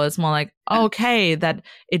miserable. It's more like, okay, that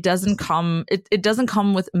it doesn't come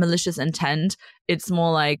with malicious intent. It's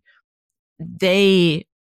more like they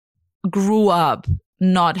grew up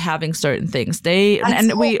not having certain things.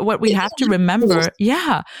 What we have to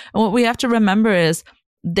remember is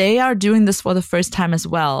they are doing this for the first time as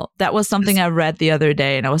well. That was something I read the other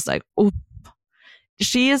day, and I was like, oh,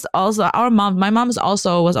 she is also my mom was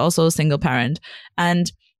also a single parent,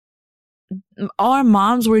 and our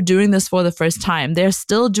moms were doing this for the first time. They're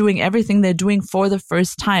still doing everything they're doing for the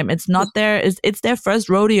first time. It's their first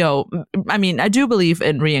rodeo. I mean, I do believe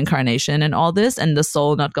in reincarnation and all this, and the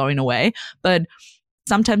soul not going away, but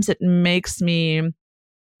sometimes it makes me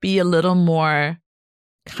be a little more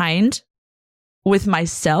kind with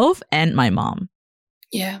myself and my mom.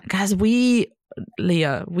 Yeah. Because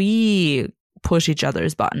Leyya, we push each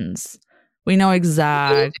other's buttons. We know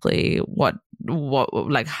exactly what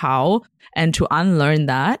like how, and to unlearn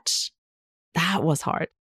that was hard.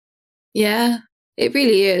 Yeah, it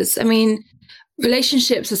really is. I mean,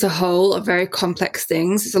 relationships as a whole are very complex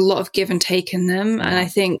things. There's a lot of give and take in them. And I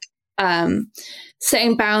think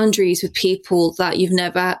setting boundaries with people that you've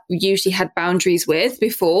never usually had boundaries with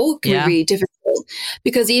before can be really difficult.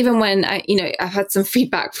 Because even when I've had some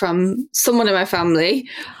feedback from someone in my family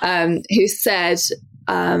who said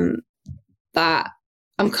that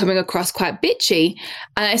I'm coming across quite bitchy.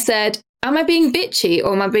 And I said, am I being bitchy,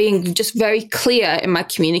 or am I being just very clear in my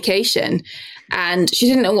communication? And she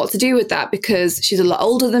didn't know what to do with that because she's a lot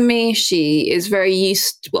older than me. She is very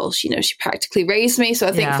used, well, she practically raised me. So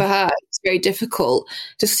I think for her, it's very difficult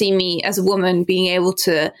to see me as a woman being able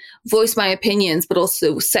to voice my opinions, but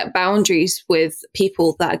also set boundaries with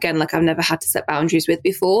people that, again, like I've never had to set boundaries with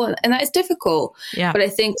before. And that is difficult. Yeah. But I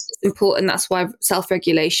think it's important. That's why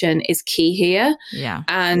self-regulation is key here. Yeah.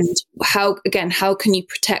 And how can you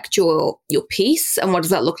protect your peace? And what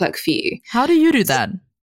does that look like for you? How do you do that?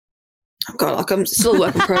 God, like I'm still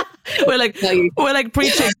working pro. we're like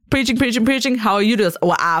preaching. How you do this?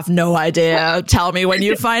 Well, I have no idea. Tell me when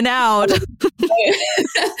you find out. To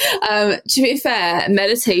be fair,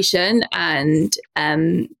 meditation and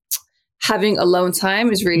having alone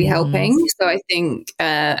time is really helping. So I think,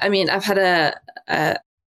 I've had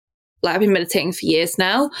I've been meditating for years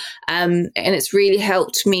now, and it's really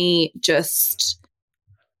helped me just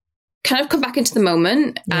kind of come back into the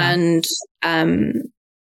moment and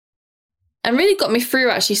really got me through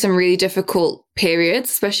actually some really difficult periods,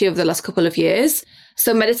 especially over the last couple of years.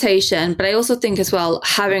 So meditation, but I also think as well,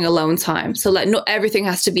 having alone time. So like not everything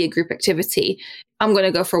has to be a group activity. I'm going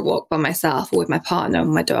to go for a walk by myself or with my partner or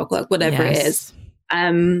my dog, like whatever it is.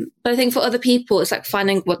 But I think for other people, it's like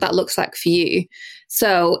finding what that looks like for you.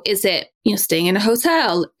 So is it, staying in a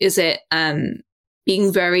hotel? Is it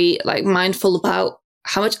being very like mindful about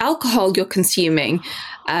how much alcohol you're consuming?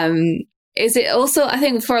 Is it also, I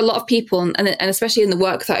think for a lot of people, and especially in the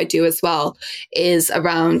work that I do as well, is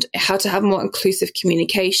around how to have more inclusive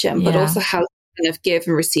communication, but also how to kind of give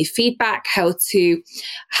and receive feedback, how to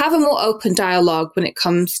have a more open dialogue when it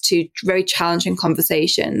comes to very challenging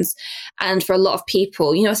conversations. And for a lot of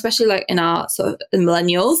people, especially like in our sort of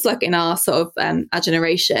millennials, like in our sort of our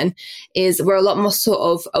generation, is we're a lot more sort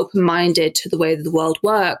of open-minded to the way that the world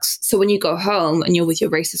works. So when you go home and you're with your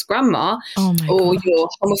racist grandma or your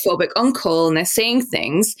homophobic uncle and they're saying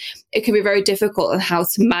things, it can be very difficult on how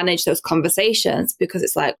to manage those conversations because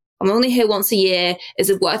it's like, I'm only here once a year.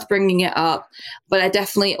 Is it worth bringing it up? But I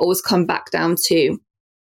definitely always come back down to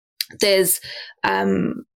it's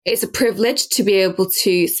a privilege to be able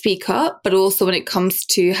to speak up, but also when it comes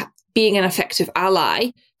to being an effective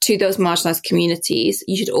ally to those marginalized communities,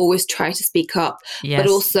 you should always try to speak up. Yes.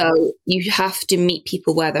 But also you have to meet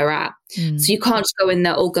people where they're at. So you can't just go in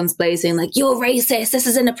there all guns blazing, like, you're racist, this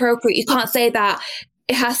is inappropriate, you can't say that.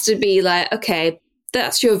 It has to be like, okay,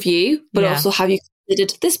 that's your view, but also have you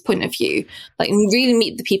considered this point of view? Like really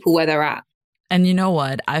meet the people where they're at. And you know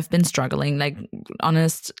what? I've been struggling, like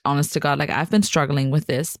honest to God, like I've been struggling with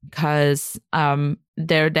this because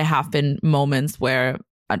there have been moments where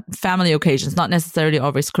family occasions, not necessarily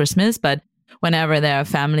always Christmas, but whenever there are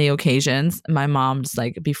family occasions, my mom's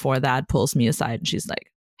like before that pulls me aside and she's like,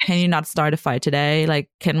 can you not start a fight today? Like,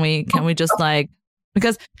 can we just like,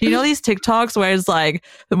 because these TikToks where it's like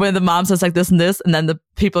when the mom says like this and this, and then the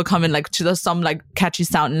people come in like to some like catchy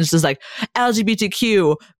sound and it's just like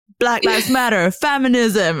LGBTQ, Black Lives Matter,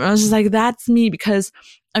 feminism. And I was just like, that's me, because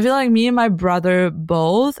I feel like me and my brother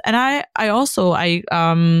both, and I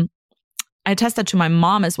attest that to my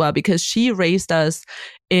mom as well, because she raised us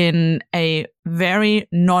in a very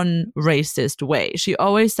non-racist way. She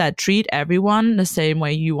always said, treat everyone the same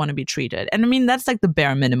way you want to be treated. And I mean, that's like the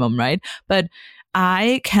bare minimum, right? But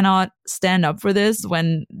I cannot stand up for this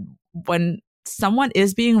when someone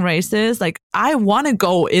is being racist. Like, I want to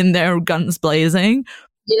go in there guns blazing.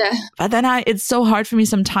 Yeah. But then it's so hard for me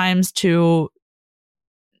sometimes to,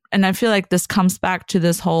 and I feel like this comes back to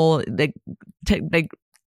this whole,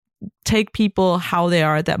 take people how they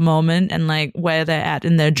are at that moment and like where they're at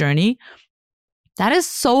in their journey. That is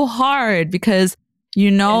so hard because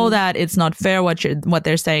that it's not fair what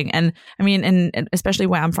they're saying. And I mean, and especially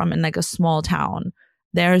where I'm from in like a small town,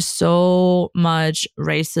 there's so much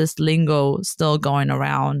racist lingo still going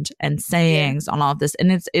around and sayings on all of this. And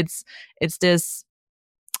it's this,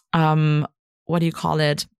 what do you call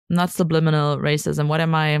it? Not subliminal racism.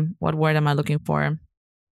 What word am I looking for?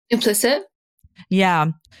 Implicit. Yeah,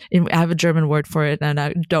 I have a German word for it and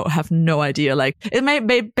I have no idea. Like, it may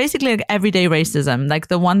be basically like everyday racism, like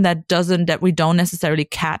the one that we don't necessarily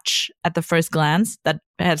catch at the first glance, that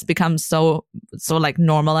has become so like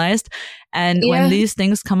normalized. And when these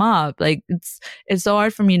things come up, like it's so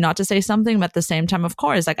hard for me not to say something, but at the same time, of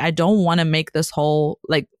course, like I don't want to make this whole,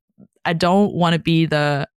 like, I don't want to be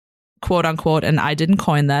the quote unquote, and I didn't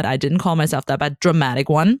coin that, I didn't call myself that, but dramatic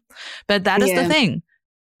one. But that is the thing.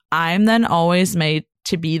 I'm then always made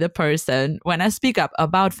to be the person when I speak up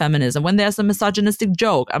about feminism, when there's a misogynistic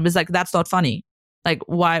joke, I'm just like, that's not funny. Like,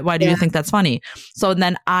 why do you think that's funny? So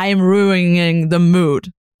then I'm ruining the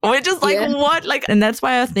mood, which is like, what? Like, and that's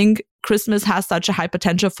why I think Christmas has such a high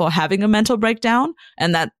potential for having a mental breakdown,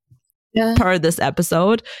 and that per this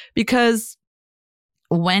episode, because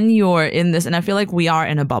when you're in this, and I feel like we are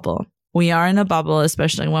in a bubble. We are in a bubble,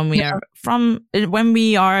 especially when when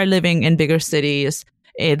we are living in bigger cities.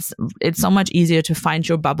 It's so much easier to find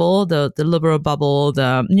your bubble, the liberal bubble,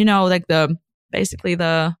 the, you know, like basically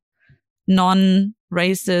the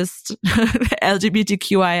non-racist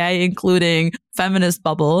LGBTQIA including feminist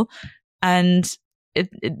bubble. And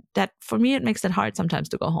that for me, it makes it hard sometimes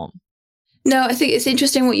to go home. No, I think it's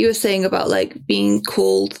interesting what you were saying about like being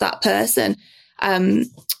called that person.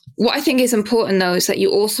 What I think is important though is that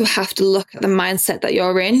you also have to look at the mindset that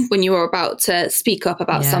you're in when you are about to speak up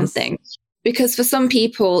about something. Because for some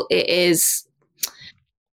people it is,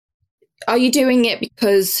 are you doing it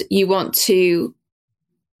because you want to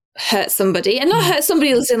hurt somebody, and not hurt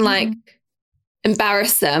somebody as in like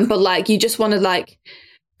embarrass them, but like you just want to like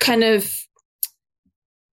kind of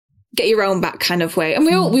get your own back kind of way. And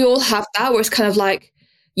we all have that, where it's kind of like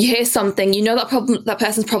you hear something, you know that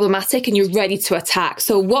person's problematic, and you're ready to attack.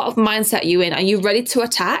 So what mindset are you in? Are you ready to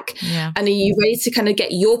attack? And are you ready to kind of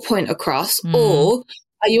get your point across? Or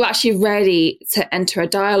are you actually ready to enter a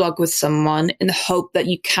dialogue with someone in the hope that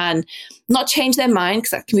you can not change their mind,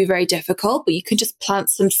 because that can be very difficult, but you can just plant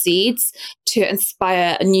some seeds to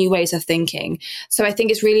inspire new ways of thinking. So I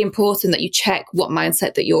think it's really important that you check what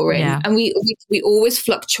mindset that you're in. And we always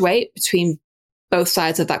fluctuate between both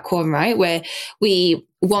sides of that coin, right? Where we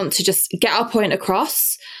want to just get our point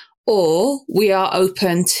across, or we are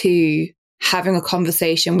open to having a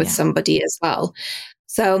conversation with somebody as well.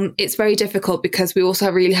 So it's very difficult, because we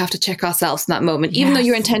also really have to check ourselves in that moment. Even though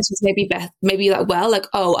your intentions may be like, well, like,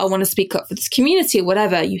 oh, I want to speak up for this community or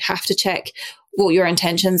whatever, you have to check what your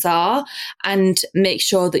intentions are and make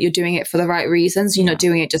sure that you're doing it for the right reasons. You're not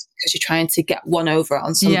doing it just because you're trying to get one over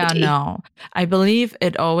on somebody. Yeah, no. I believe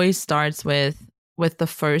it always starts with the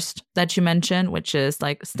first that you mentioned, which is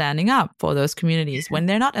like standing up for those communities when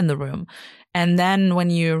they're not in the room. And then when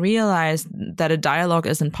you realize that a dialogue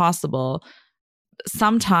isn't possible,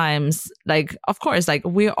 sometimes, like, of course, like,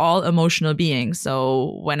 we're all emotional beings.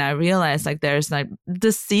 So when I realize like there's like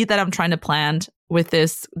this seed that I'm trying to plant with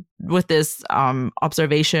this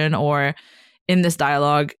observation or in this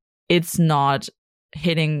dialogue, it's not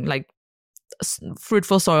hitting like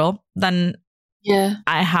fruitful soil, then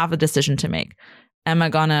I have a decision to make. Am I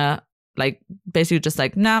gonna like basically just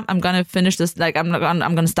like, nah, I'm gonna finish this, like I'm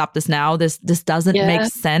gonna stop this now, this doesn't make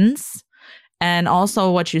sense. And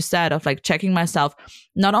also what you said of like checking myself,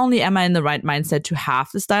 not only am I in the right mindset to have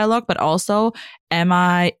this dialogue, but also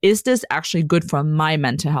is this actually good for my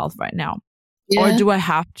mental health right now? Or do I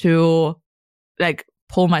have to like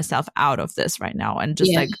pull myself out of this right now and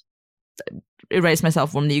just like erase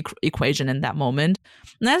myself from the equation in that moment?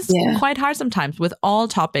 And that's quite hard sometimes with all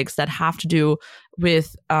topics that have to do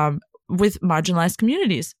with marginalized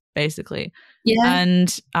communities, basically.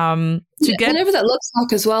 And whatever that looks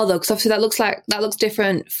like as well, though, because obviously that looks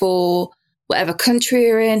different for whatever country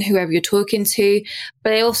you're in, whoever you're talking to.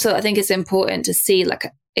 But I think it's important to see, like,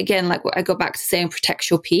 again, like what I go back to saying, protect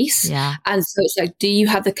your peace. And so it's like, do you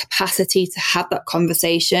have the capacity to have that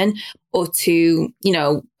conversation, or to, you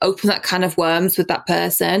know, open that kind of worms with that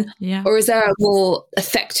person? Or is there a more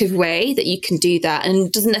effective way that you can do that? And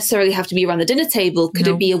it doesn't necessarily have to be around the dinner table. Could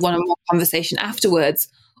it be a one-on-one conversation afterwards,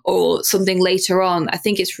 or something later on? I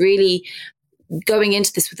think it's really going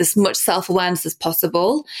into this with as much self-awareness as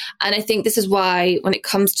possible. And I think this is why when it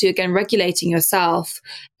comes to, again, regulating yourself,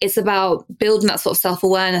 it's about building that sort of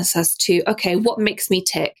self-awareness as to, okay, what makes me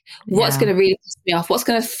tick? What's going to really piss me off? What's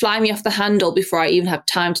going to fly me off the handle before I even have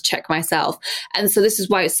time to check myself? And so this is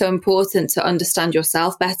why it's so important to understand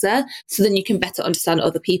yourself better, so then you can better understand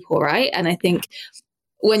other people, right? And I think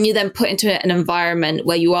when you then put into an environment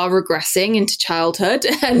where you are regressing into childhood,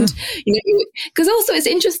 and, you know, because also it's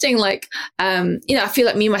interesting, like, you know, I feel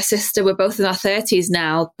like me and my sister, we're both in our 30s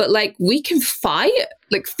now, but like we can fight,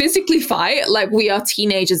 like physically fight, like we are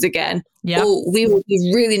teenagers again. Or we will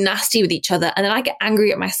be really nasty with each other. And then I get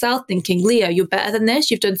angry at myself thinking, Leyya, you're better than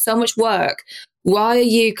this. You've done so much work. Why are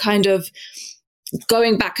you kind of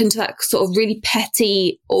going back into that sort of really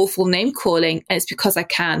petty, awful name calling? And it's because I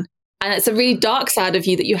can. And it's a really dark side of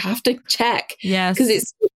you that you have to check. Because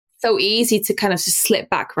it's so easy to kind of just slip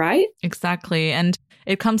back, right? Exactly. And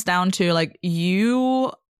it comes down to like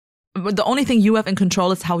the only thing you have in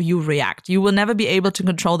control is how you react. You will never be able to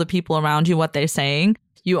control the people around you, what they're saying.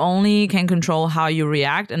 You only can control how you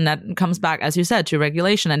react. And that comes back, as you said, to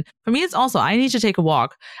regulation. And for me, it's also, I need to take a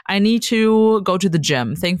walk. I need to go to the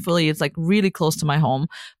gym. Thankfully, it's like really close to my home.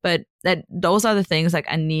 But those are the things, like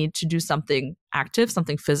I need to do something active,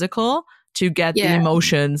 something physical to get the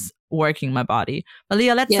emotions working my body. But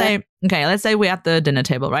Leyya, let's say we're at the dinner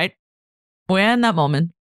table, right? we're in that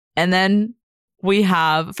moment. And then we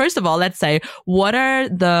have, first of all, let's say, what are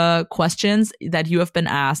the questions that you have been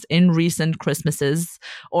asked in recent Christmases,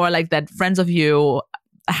 or like that friends of you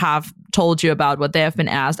have told you about, what they have been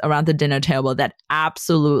asked around the dinner table that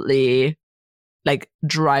absolutely like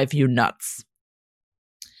drive you nuts?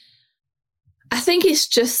 I think it's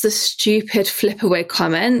just the stupid flip away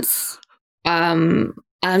comments. I'm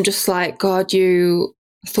just like, God, you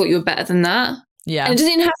thought you were better than that. Yeah. And it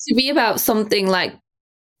doesn't even have to be about something like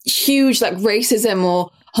huge, like racism or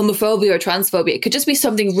homophobia or transphobia. It could just be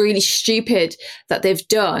something really stupid that they've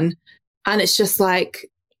done. And it's just like,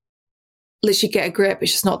 literally get a grip.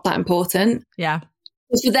 It's just not that important. Yeah.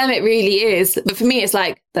 For them, it really is. But for me, it's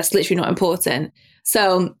like, that's literally not important.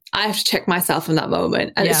 So I have to check myself in that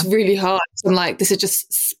moment. And it's really hard. So I'm like, this is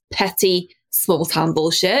just petty, small town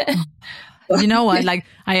bullshit. You know what? Like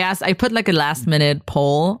I put like a last minute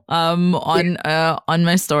poll on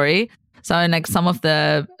my story. So in like some of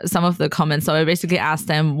the comments, so I basically asked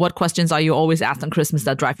them, what questions are you always asked on Christmas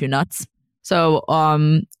that drive you nuts? So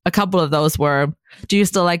a couple of those were, do you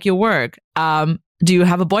still like your work? Do you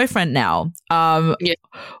have a boyfriend now?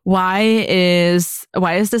 Why is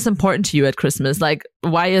this important to you at Christmas? Like,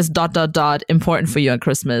 why is ... important for you at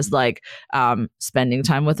Christmas? Like, spending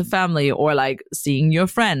time with the family, or like seeing your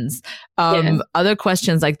friends. Other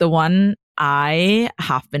questions, like the one I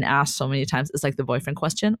have been asked so many times is like the boyfriend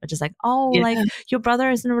question, which is like, like your brother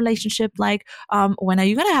is in a relationship. Like, when are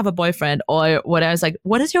you going to have a boyfriend? Or what I was like,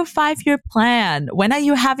 what is your 5-year plan? When are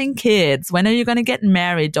you having kids? When are you going to get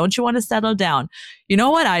married? Don't you want to settle down? You know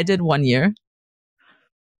what I did one year?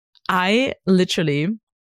 I literally,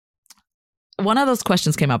 one of those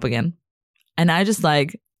questions came up again, and I just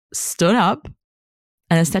like stood up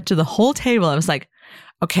and I said to the whole table, I was like,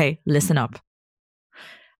 okay, listen up.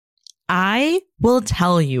 I will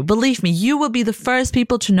tell you, believe me, you will be the first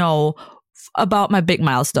people to know about my big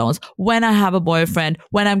milestones, when I have a boyfriend,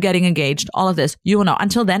 when I'm getting engaged, all of this. You will know.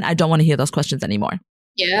 Until then, I don't want to hear those questions anymore.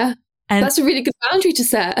 Yeah. And that's a really good boundary to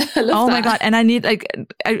set. I love that. My God. And I need, like,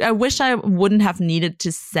 I wish I wouldn't have needed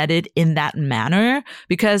to set it in that manner,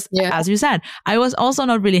 because as you said, I was also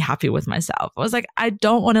not really happy with myself. I was like, I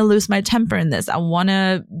don't want to lose my temper in this. I want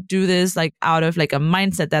to do this like out of like a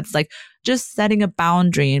mindset that's like just setting a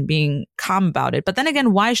boundary and being calm about it. But then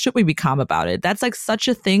again, why should we be calm about it? That's like such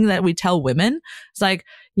a thing that we tell women. It's like,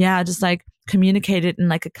 just like communicate it in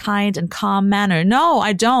like a kind and calm manner. No,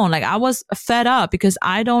 I don't. Like, I was fed up because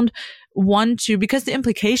I don't want to, because the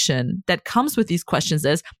implication that comes with these questions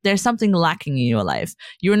is there's something lacking in your life.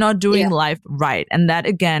 You're not doing life right. And that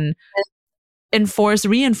again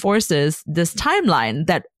reinforces this timeline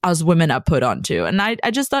that us women are put onto. And I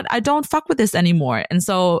just thought, I don't fuck with this anymore. And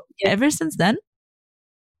so ever since then,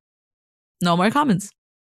 no more comments.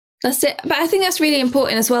 That's it. But I think that's really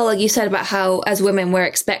important as well, like you said, about how as women we're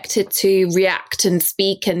expected to react and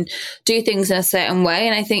speak and do things in a certain way.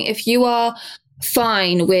 And I think if you are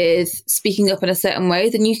fine with speaking up in a certain way,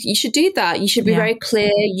 then you should do that. You should be very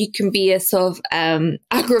clear. You can be as sort of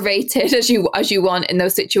aggravated as you want in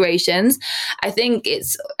those situations. I think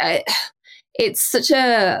it's such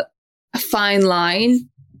a fine line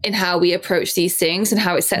in how we approach these things and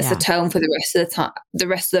how it sets the tone for the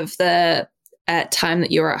rest of the time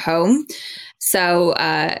that you're at home. So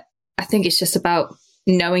I think it's just about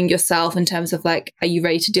knowing yourself in terms of like, are you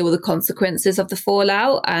ready to deal with the consequences of the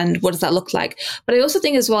fallout, and what does that look like? But I also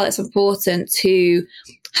think as well, it's important to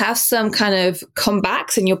have some kind of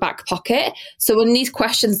comebacks in your back pocket. So when these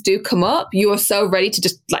questions do come up, you are so ready to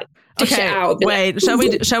just like dish it out. Wait, shall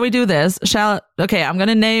we do this? I'm going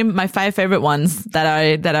to name my 5 favorite ones that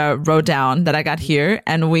I wrote down that I got here,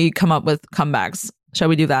 and we come up with comebacks. Shall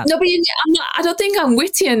we do that? No, but I don't think I'm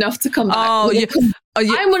witty enough to come back.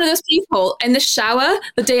 I'm one of those people in the shower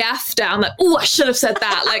the day after. I'm like, I should have said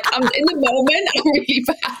that. Like, I'm in the moment, I'm really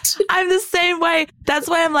bad. I'm the same way. That's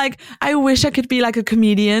why I'm like, I wish I could be like a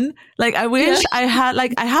comedian. Like, I wish I had,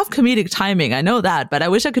 like, I have comedic timing. I know that, but I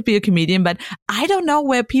wish I could be a comedian. But I don't know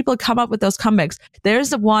where people come up with those comebacks.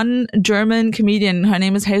 There's one German comedian. Her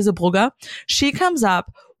name is Hazelbrugger. She comes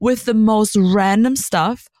up with the most random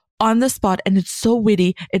stuff on the spot, and it's so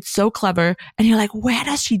witty, it's so clever, and you're like,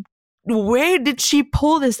 where did she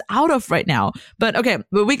pull this out of right now? But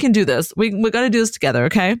we can do this. We're gonna do this together,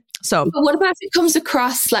 okay? So, but what about if it comes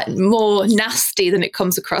across like more nasty than it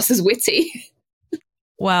comes across as witty?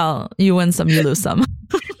 Well, you win some, you lose some.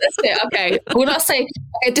 That's it. Okay. We'll not say,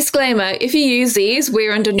 disclaimer, if you use these,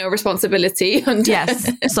 we're under no responsibility.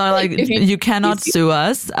 Yes. So like, you cannot sue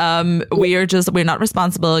us. We're not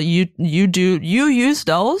responsible. You use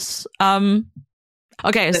those.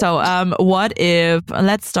 Okay. So, what if,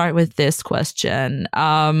 let's start with this question.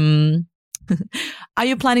 Are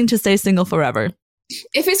you planning to stay single forever?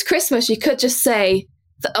 If it's Christmas, you could just say,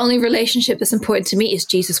 the only relationship that's important to me is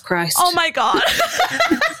Jesus Christ. Oh my God.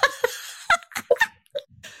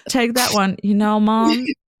 Take that one. You know, Mom,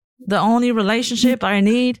 the only relationship I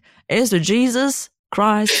need is with Jesus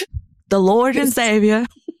Christ, the Lord and Savior.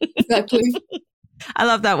 Exactly. I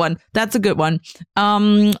love that one. That's a good one.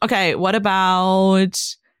 Okay, what about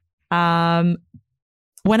when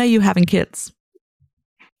are you having kids?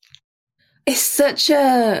 It's such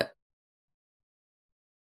a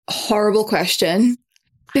horrible question.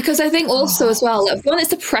 Because I think also as well, like, one, it's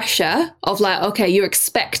the pressure of like, okay, you're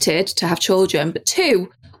expected to have children. But two,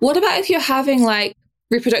 what about if you're having like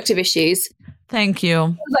reproductive issues? Thank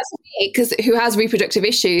you. Because who has reproductive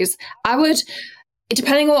issues? I would,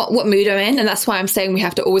 depending on what mood I'm in, and that's why I'm saying we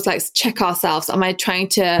have to always like check ourselves. Am I trying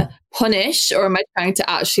to punish or am I trying to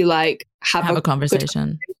actually like have a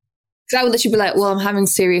conversation? Because I would literally be like, well, I'm having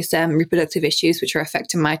serious reproductive issues, which are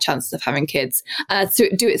affecting my chances of having kids. And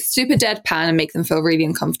I'd do it super deadpan and make them feel really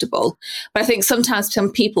uncomfortable. But I think sometimes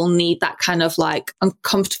some people need that kind of like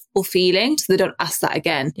uncomfortable feeling so they don't ask that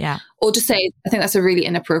again. Yeah. Or just say, I think that's a really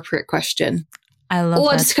inappropriate question. I love or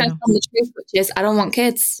that. Or just kind of tell the truth, which is, I don't want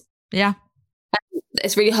kids. Yeah. And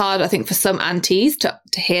it's really hard, I think, for some aunties to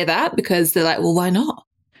hear that because they're like, well, why not?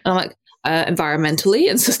 And I'm like,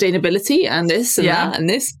 environmentally and sustainability and this and that and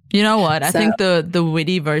this. You know what? I think the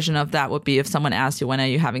witty version of that would be if someone asks you, when are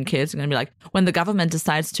you having kids? You're going to be like, when the government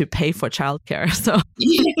decides to pay for childcare. So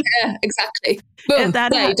yeah, exactly. Boom.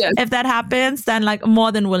 If that happens, then like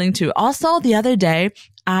more than willing to. Also, the other day,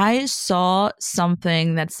 I saw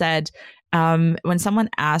something that said, when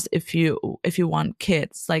someone asked if you want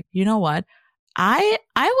kids, like, you know what? I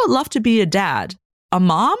would love to be a dad. A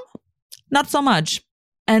mom? Not so much.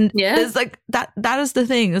 And it's like that is the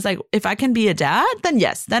thing. It's like, if I can be a dad, then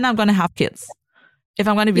yes, then I'm going to have kids. If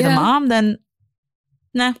I'm going to be the mom, then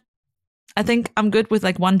nah. I think I'm good with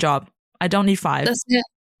like one job. I don't need 5.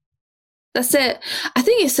 That's it. I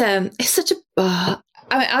think it's such a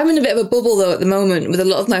I'm in a bit of a bubble though at the moment with a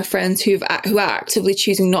lot of my friends who are actively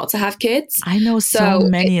choosing not to have kids. I know so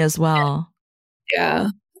many as well. Yeah.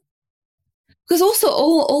 Because also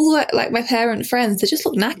all like my parent friends, they just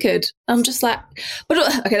look knackered. I'm just like, but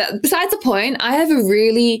okay, besides the point, I have a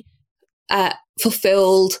really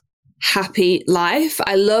fulfilled, happy life.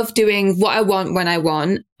 I love doing what I want when I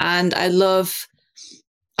want. And I love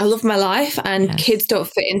my life, and kids don't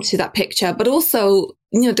fit into that picture. But also,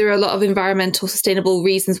 you know, there are a lot of environmental, sustainable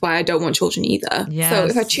reasons why I don't want children either. Yes. So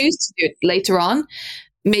if I choose to do it later on,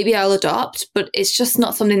 maybe I'll adopt, but it's just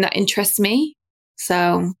not something that interests me.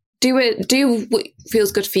 So do what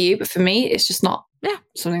feels good for you, but for me, it's just not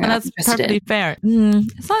something that's perfectly fair.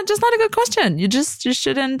 It's not a good question. You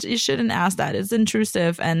shouldn't ask that. It's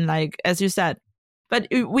intrusive, and like as you said, but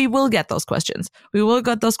we will get those questions. We will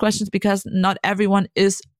get those questions because not everyone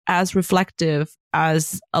is as reflective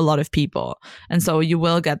as a lot of people, and so you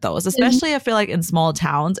will get those. Especially, I feel like in small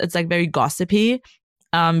towns, it's like very gossipy.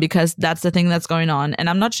 Because that's the thing that's going on. And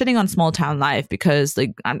I'm not shitting on small town life because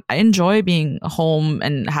like I enjoy being home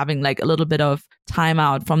and having like a little bit of time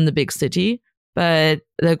out from the big city. But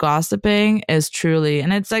the gossiping is truly,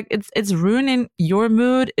 and it's like, it's ruining your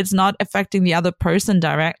mood. It's not affecting the other person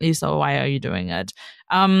directly. So why are you doing it?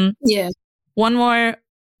 One more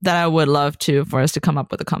that I would love for us to come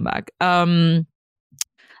up with a comeback.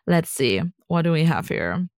 Let's see. What do we have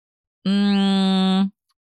here? Ooh,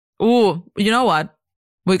 you know what?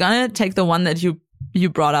 We're going to take the one that you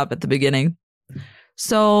brought up at the beginning.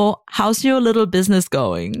 So how's your little business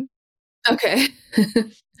going? Okay.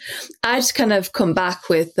 I just kind of come back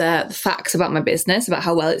with the facts about my business, about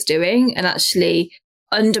how well it's doing, and actually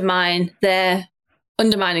undermine their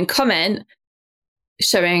undermining comment,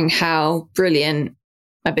 showing how brilliant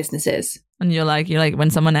my business is. And you're like,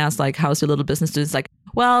 when someone asks like, how's your little business doing? It's like,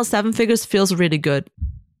 well, 7 figures feels really good.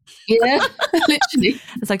 Yeah, literally.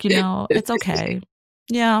 It's like, you know, it's okay.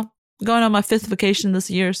 Yeah, going on my 5th vacation this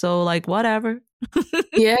year, so like whatever.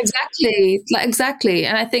 Yeah, exactly.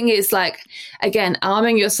 And I think it's like, again,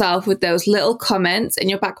 arming yourself with those little comments in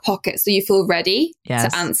your back pocket so you feel ready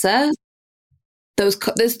to answer those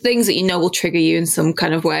things that you know will trigger you in some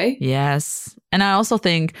kind of way. Yes. And I also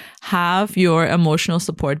think have your emotional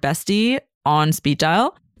support bestie on speed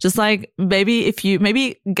dial. Just like maybe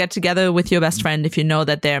get together with your best friend if you know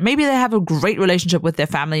that maybe they have a great relationship with their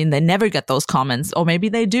family and they never get those comments, or maybe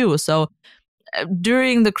they do. So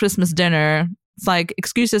during the Christmas dinner, it's like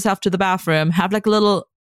excuse yourself to the bathroom, have like a little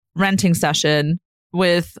ranting session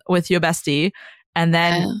with your bestie, and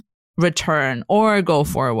then return or go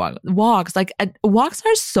for a walk. Walks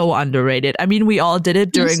are so underrated. I mean, we all did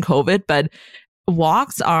it during COVID, but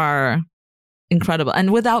walks are incredible.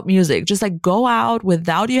 And without music, just like go out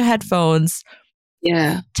without your headphones.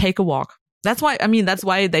 Yeah. Take a walk. That's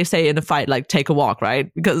why they say in a fight, like, take a walk,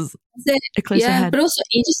 right? Because it clears your head. But also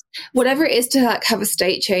you just, whatever it is to like have a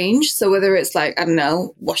state change. So whether it's like, I don't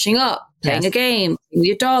know, washing up, playing a game, with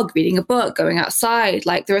your dog, reading a book, going outside,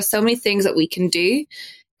 like there are so many things that we can do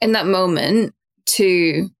in that moment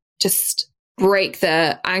to just break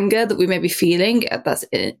the anger that we may be feeling that's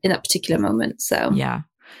in that particular moment. So yeah.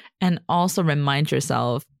 And also remind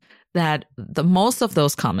yourself that the most of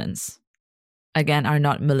those comments, again, are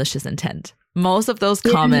not malicious intent. Most of those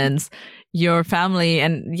comments, your family,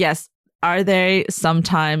 and yes, are they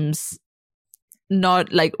sometimes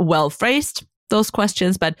not like well phrased, those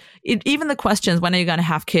questions, but even the questions, when are you going to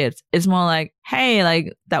have kids? It's more like, hey,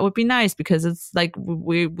 like that would be nice because it's like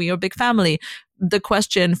we are a big family. The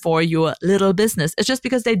question for your little business, it's just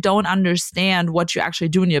because they don't understand what you actually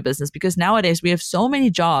do in your business. Because nowadays we have so many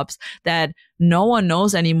jobs that no one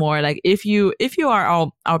knows anymore. Like if you are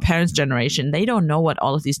our parents' generation, they don't know what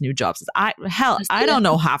all of these new jobs is. I don't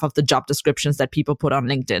know half of the job descriptions that people put on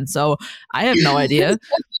LinkedIn, so I have no idea.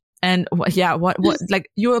 And what like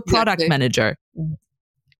you're a product manager.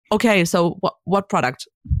 Okay, so what product?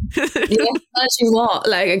 What?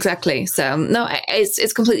 Like exactly. So no,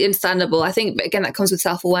 it's completely understandable. I think, but again, that comes with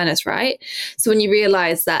self-awareness, right? So when you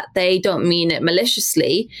realize that they don't mean it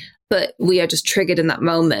maliciously, but we are just triggered in that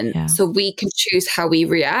moment. Yeah. So we can choose how we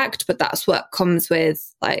react, but that's what comes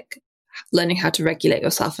with like learning how to regulate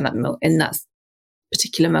yourself in that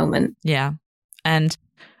particular moment. Yeah, and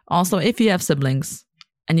also if you have siblings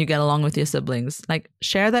and you get along with your siblings, like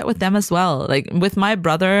share that with them as well. Like with my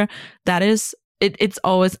brother, that is, it's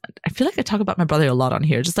always, I feel like I talk about my brother a lot on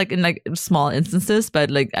here, just like in like small instances, but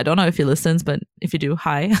like, I don't know if he listens, but if you do,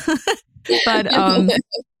 hi.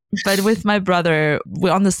 But with my brother,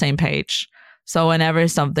 we're on the same page. So whenever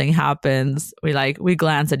something happens, we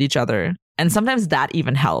glance at each other. And sometimes that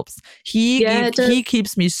even helps. He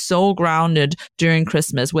keeps me so grounded during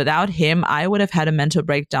Christmas. Without him, I would have had a mental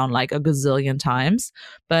breakdown like a gazillion times.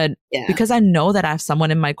 But because I know that I have someone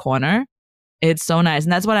in my corner, it's so nice.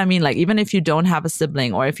 And that's what I mean. Like, even if you don't have a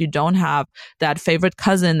sibling, or if you don't have that favorite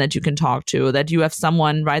cousin that you can talk to, that you have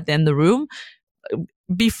someone right there in the room,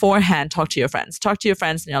 beforehand, talk to your friends.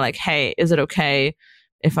 And you're like, hey, is it okay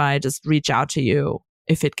if I just reach out to you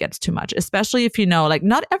if it gets too much? Especially if you know, like,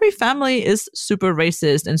 not every family is super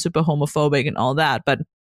racist and super homophobic and all that, but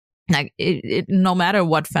like it no matter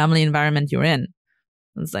what family environment you're in,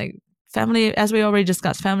 it's like family, as we already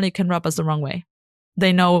discussed, family can rub us the wrong way.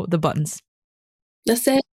 They know the buttons. That's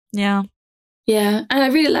it. Yeah. Yeah. And I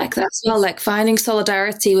really like that as well, like finding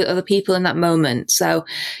solidarity with other people in that moment. So,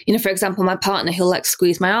 you know, for example, my partner, he'll like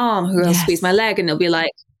squeeze my arm, he'll squeeze my leg, and he'll be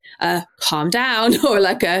like, calm down, or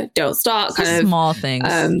like a don't start kind of small things.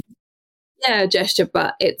 Gesture.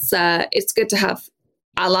 But it's good to have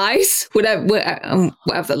allies, whatever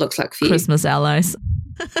that looks like for you. Christmas allies.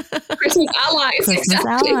 Christmas allies. Christmas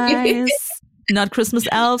allies. Not Christmas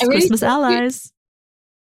elves, really, Christmas allies.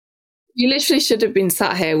 You literally should have been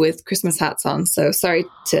sat here with Christmas hats on. So sorry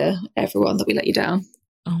to everyone that we let you down.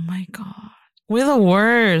 Oh my God. We're the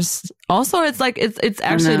worst. Also, it's like, it's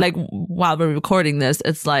actually like, while we're recording this,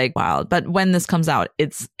 it's like wild. But when this comes out,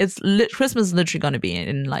 Christmas is literally going to be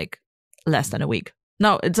in like less than a week.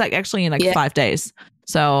 No, it's like actually in like 5 days.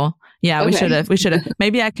 So yeah, okay. we should have.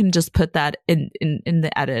 Maybe I can just put that in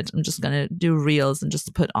the edit. I'm just going to do reels and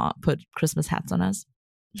just put Christmas hats on us.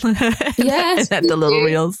 Yes. And the little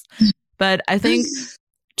reels. But I think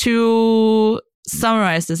to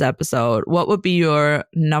summarize this episode, what would be your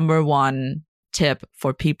number one tip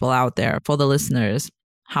for people out there, for the listeners,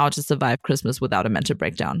 how to survive Christmas without a mental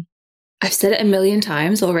breakdown? I've said it a million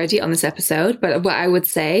times already on this episode, but what I would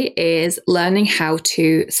say is learning how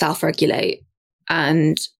to self-regulate.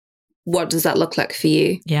 And what does that look like for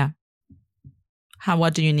you? Yeah.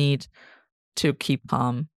 What do you need to keep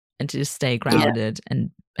calm and to just stay grounded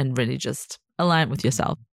and really just align with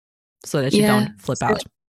yourself so that you don't flip out?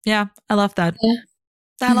 Yeah, I love that. Yeah.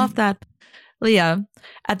 I love that. Leyya,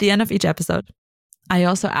 at the end of each episode, I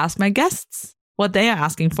also ask my guests what they are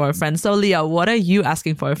asking for a friend. So Leyya, what are you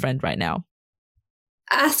asking for a friend right now?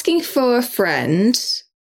 Asking for a friend.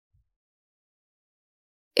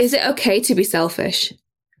 Is it okay to be selfish?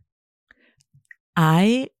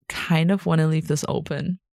 I kind of want to leave this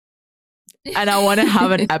open. And I want to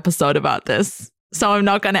have an episode about this. So I'm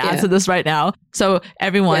not going to answer this right now. So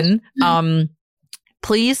everyone,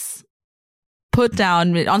 please put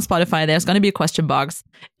down on Spotify, there's going to be a question box.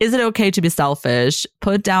 Is it okay to be selfish?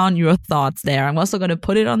 Put down your thoughts there. I'm also going to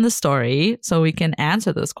put it on the story so we can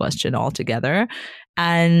answer this question all together.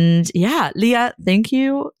 And yeah, Leyya, thank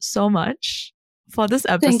you so much for this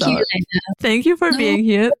episode. Thank you, Leyya. Thank you for being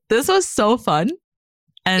here. This was so fun.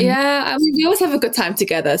 And yeah, I mean, we always have a good time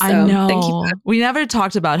together. So I know. Thank you. We never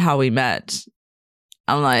talked about how we met.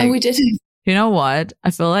 I'm like, we didn't. You know what?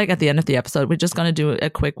 I feel like at the end of the episode, we're just going to do a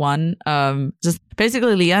quick one. Just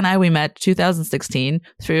basically, Leyya and I, we met 2016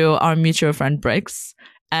 through our mutual friend Bricks,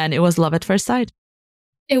 and it was love at first sight.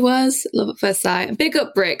 It was love at first sight. Big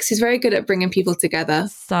up Bricks. He's very good at bringing people together.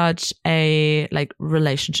 Such a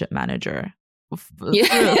relationship manager.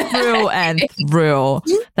 Yeah. through and through.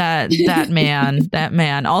 That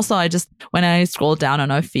man. Also, when I scrolled down on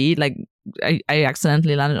our feed, I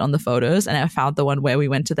accidentally landed on the photos and I found the one where we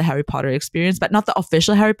went to the Harry Potter experience, but not the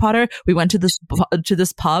official Harry Potter. We went to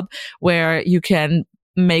this pub where you can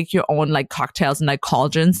make your own cocktails and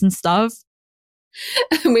cauldrons and stuff.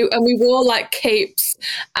 And we wore capes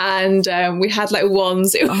and we had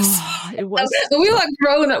wands. It was we were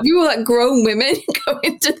grown up. We were grown women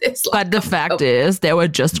going to this. But the fact is, there were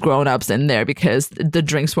just grown ups in there because the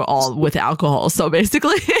drinks were all with alcohol. So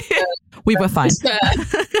basically, we were fine.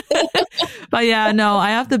 But yeah, no, I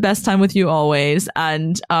have the best time with you always,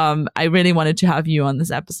 and I really wanted to have you on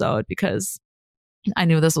this episode because I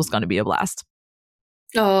knew this was going to be a blast.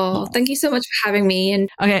 Oh, thank you so much for having me. And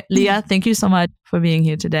okay, Leyya, thank you so much for being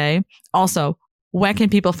here today. Also, where can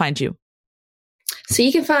people find you? So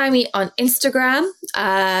you can find me on Instagram,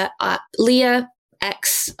 at Leyya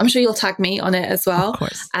X. I'm sure you'll tag me on it as well. Of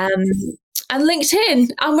course. And LinkedIn.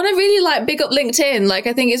 I'm going to really big up LinkedIn. I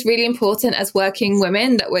think it's really important as working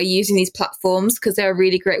women that we're using these platforms because they're a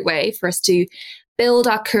really great way for us to build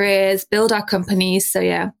our careers, build our companies. So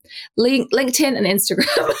yeah, LinkedIn and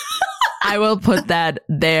Instagram. I will put that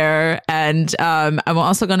there. And I'm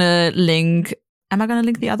also going to link. Am I going to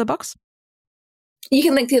link the other box? You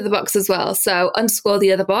can link the other box as well. So _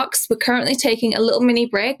 the other box. We're currently taking a little mini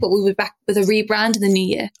break, but we'll be back with a rebrand in the new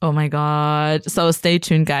year. Oh my God. So stay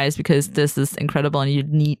tuned, guys, because this is incredible and you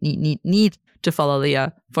need to follow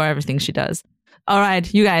Leyya for everything she does. All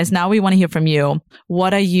right, you guys, now we want to hear from you.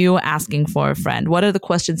 What are you asking for a friend? What are the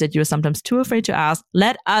questions that you're sometimes too afraid to ask?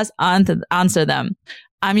 Let us answer them.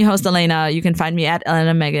 I'm your host, Elena. You can find me at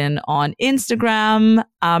Elena Megan on Instagram.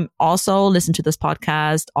 Also, listen to this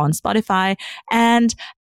podcast on Spotify and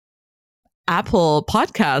Apple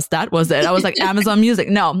Podcast. That was it. I was like Amazon Music.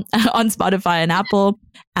 No, on Spotify and Apple.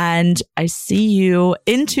 And I see you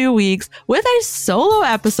in 2 weeks with a solo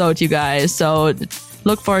episode, you guys. So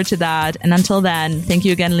look forward to that. And until then, thank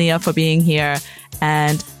you again, Leyya, for being here.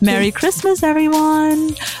 And Merry Christmas,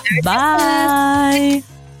 everyone. Bye.